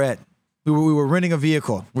where we were at. We were renting a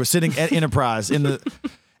vehicle. We're sitting at Enterprise and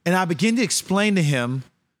I began to explain to him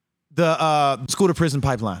the school to prison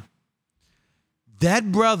pipeline. That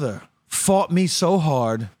brother fought me so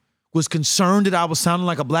hard, was concerned that I was sounding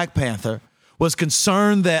like a Black Panther, was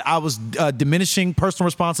concerned that I was diminishing personal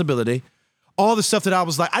responsibility. All the stuff that I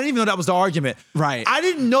was like, I didn't even know that was the argument. Right. I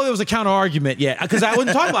didn't know there was a counter argument yet because I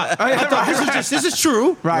wouldn't talk about it. I thought this is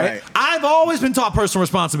true. Right. I've always been taught personal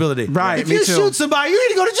responsibility. Right. If Me you too. shoot somebody, you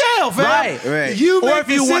need to go to jail, fam. Right. Or if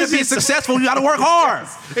you want to be successful, you got to work hard.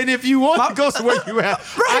 And if you want to go somewhere you at,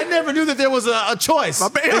 I never knew that there was a choice.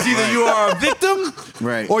 It's either you are a victim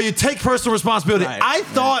or you take personal responsibility. Right. I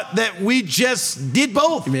thought that we just did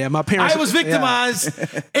both. Yeah, my parents. I was victimized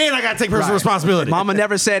and I got to take personal responsibility. Mama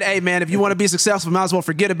never said, "Hey man, if you want to be successful, might as well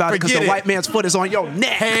forget about it because the white man's foot is on your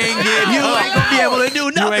neck. Hang it. You ain't gonna be able to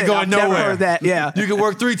do nothing. You ain't going I've nowhere. Never heard that. Yeah. You can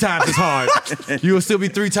work 3 times as hard. You will still be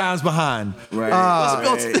 3 times behind.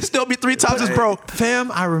 It'll still be 3 times as broke.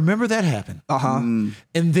 Fam, I remember that happened.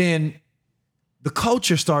 And then the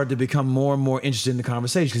culture started to become more and more interested in the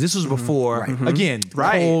conversation because this was before, again,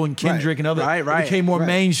 Cole and Kendrick and other. It became more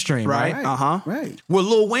mainstream, right? Where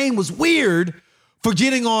Lil Wayne was weird for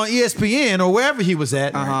getting on ESPN or wherever he was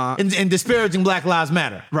at and disparaging Black Lives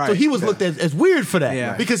Matter. Right. So he was looked at as weird for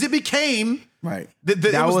that because it became Right. It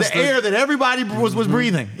was the air that everybody was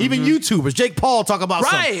breathing. Even YouTubers. Jake Paul talk about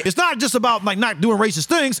something. It's not just about like not doing racist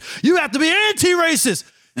things. You have to be anti-racist.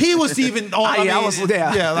 He was even on. Like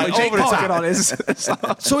Jake over the Paul top. on this.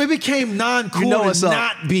 So it became non-cool to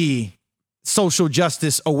not be social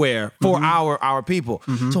justice aware for our people.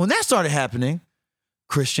 So when that started happening,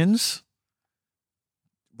 Christians,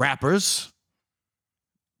 rappers,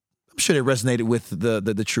 I'm sure they resonated with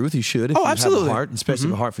the truth. You should, if you have a heart,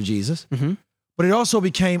 especially a heart for Jesus. But it also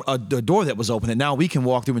became a door that was open, and now we can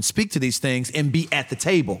walk through and speak to these things and be at the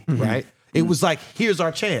table, right? It was like, here's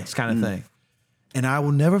our chance kind of thing. And I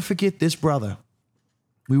will never forget this brother.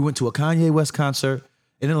 We went to a Kanye West concert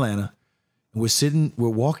in Atlanta. And we're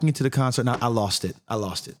walking into the concert, and I lost it.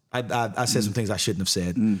 I said some things I shouldn't have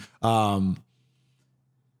said.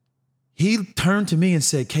 He turned to me and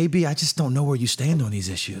said, KB, I just don't know where you stand on these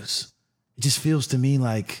issues. It just feels to me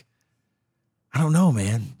like, I don't know,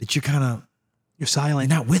 man, that you're silent,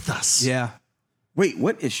 not with us. Yeah. Wait,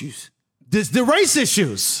 what issues? The race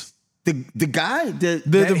issues. The guy,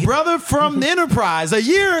 the brother from the Enterprise a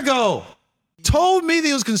year ago told me that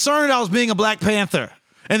he was concerned I was being a Black Panther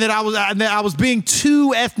and that I was being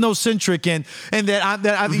too ethnocentric and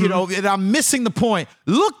that I'm missing the point.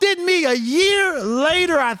 Looked at me a year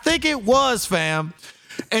later, I think it was, fam,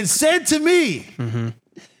 and said to me,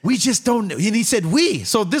 we just don't know. And he said we.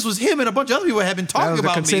 So this was him and a bunch of other people had been talking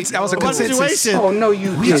about me. That was a consensus. Oh, no,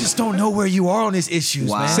 we just don't know where you are on these issues,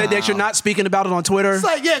 man. Said that you're not speaking about it on Twitter. It's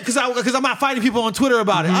like, because I'm not fighting people on Twitter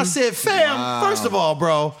about it. I said, fam, first of all,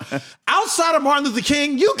 bro, outside of Martin Luther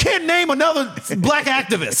King, you can't name another Black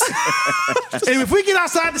activist. And if we get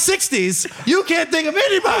outside the 60s, you can't think of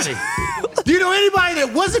anybody. Do you know anybody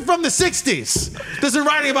that wasn't from the 60s that's been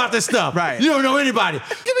writing about this stuff? Right. You don't know anybody.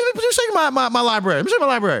 Just show you my library. Let me show you my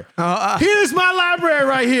library. Here's my librry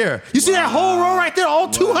right here. You see that whole row right there? All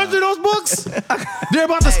 200 of those books? They're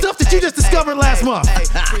about the stuff that you just discovered last month.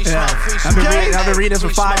 I've been reading this for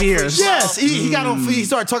 5 years. Yes, he got on. He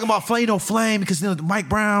started talking about Flame because Mike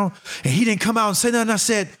Brown, and he didn't come out and say nothing. I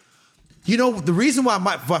said, you know, the reason why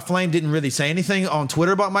Flame didn't really say anything on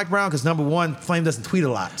Twitter about Mike Brown, because number one, Flame doesn't tweet a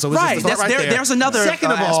lot. So it's just there. There's another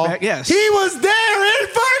Second of all, aspect, yes. he was there in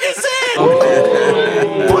Ferguson,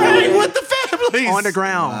 praying with the families. On the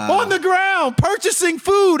ground. On the ground, purchasing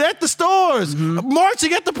food at the stores,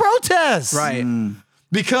 marching at the protests. Right.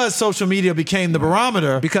 Because social media became the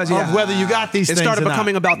barometer of whether you got these things. It started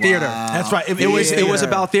becoming about theater. That's right. It was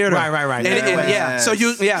about theater. Right. And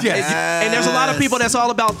there's a lot of people that's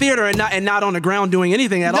all about theater and not on the ground doing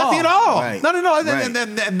anything at all. Nothing at all. Right. No.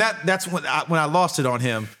 And that's when I lost it on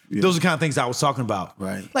him. Those are the kind of things I was talking about.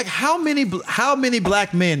 Right. Like how many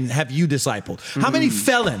black men have you discipled? How many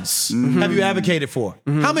felons have you advocated for?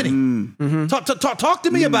 How many? Talk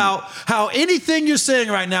to me about how anything you're saying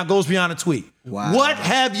right now goes beyond a tweet. Wow. What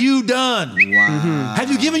have you done? Wow.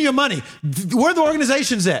 Have you given your money? Where are the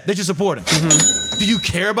organizations at that you're supporting? Do you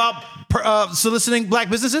care about soliciting black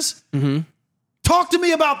businesses? Talk to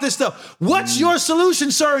me about this stuff. What's your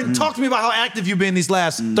solution, sir? And talk to me about how active you've been these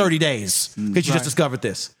last 30 days because you just discovered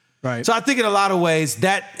this. Right. So I think in a lot of ways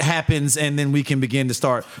that happens, and then we can begin to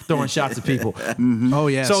start throwing shots at people. Oh,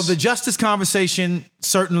 yes. So the justice conversation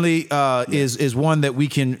certainly is one that we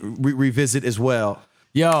can revisit as well.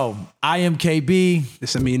 Yo, I am KB.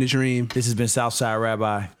 It's Amin the Dream. This has been Southside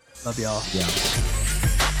Rabbi. Love y'all. Yeah.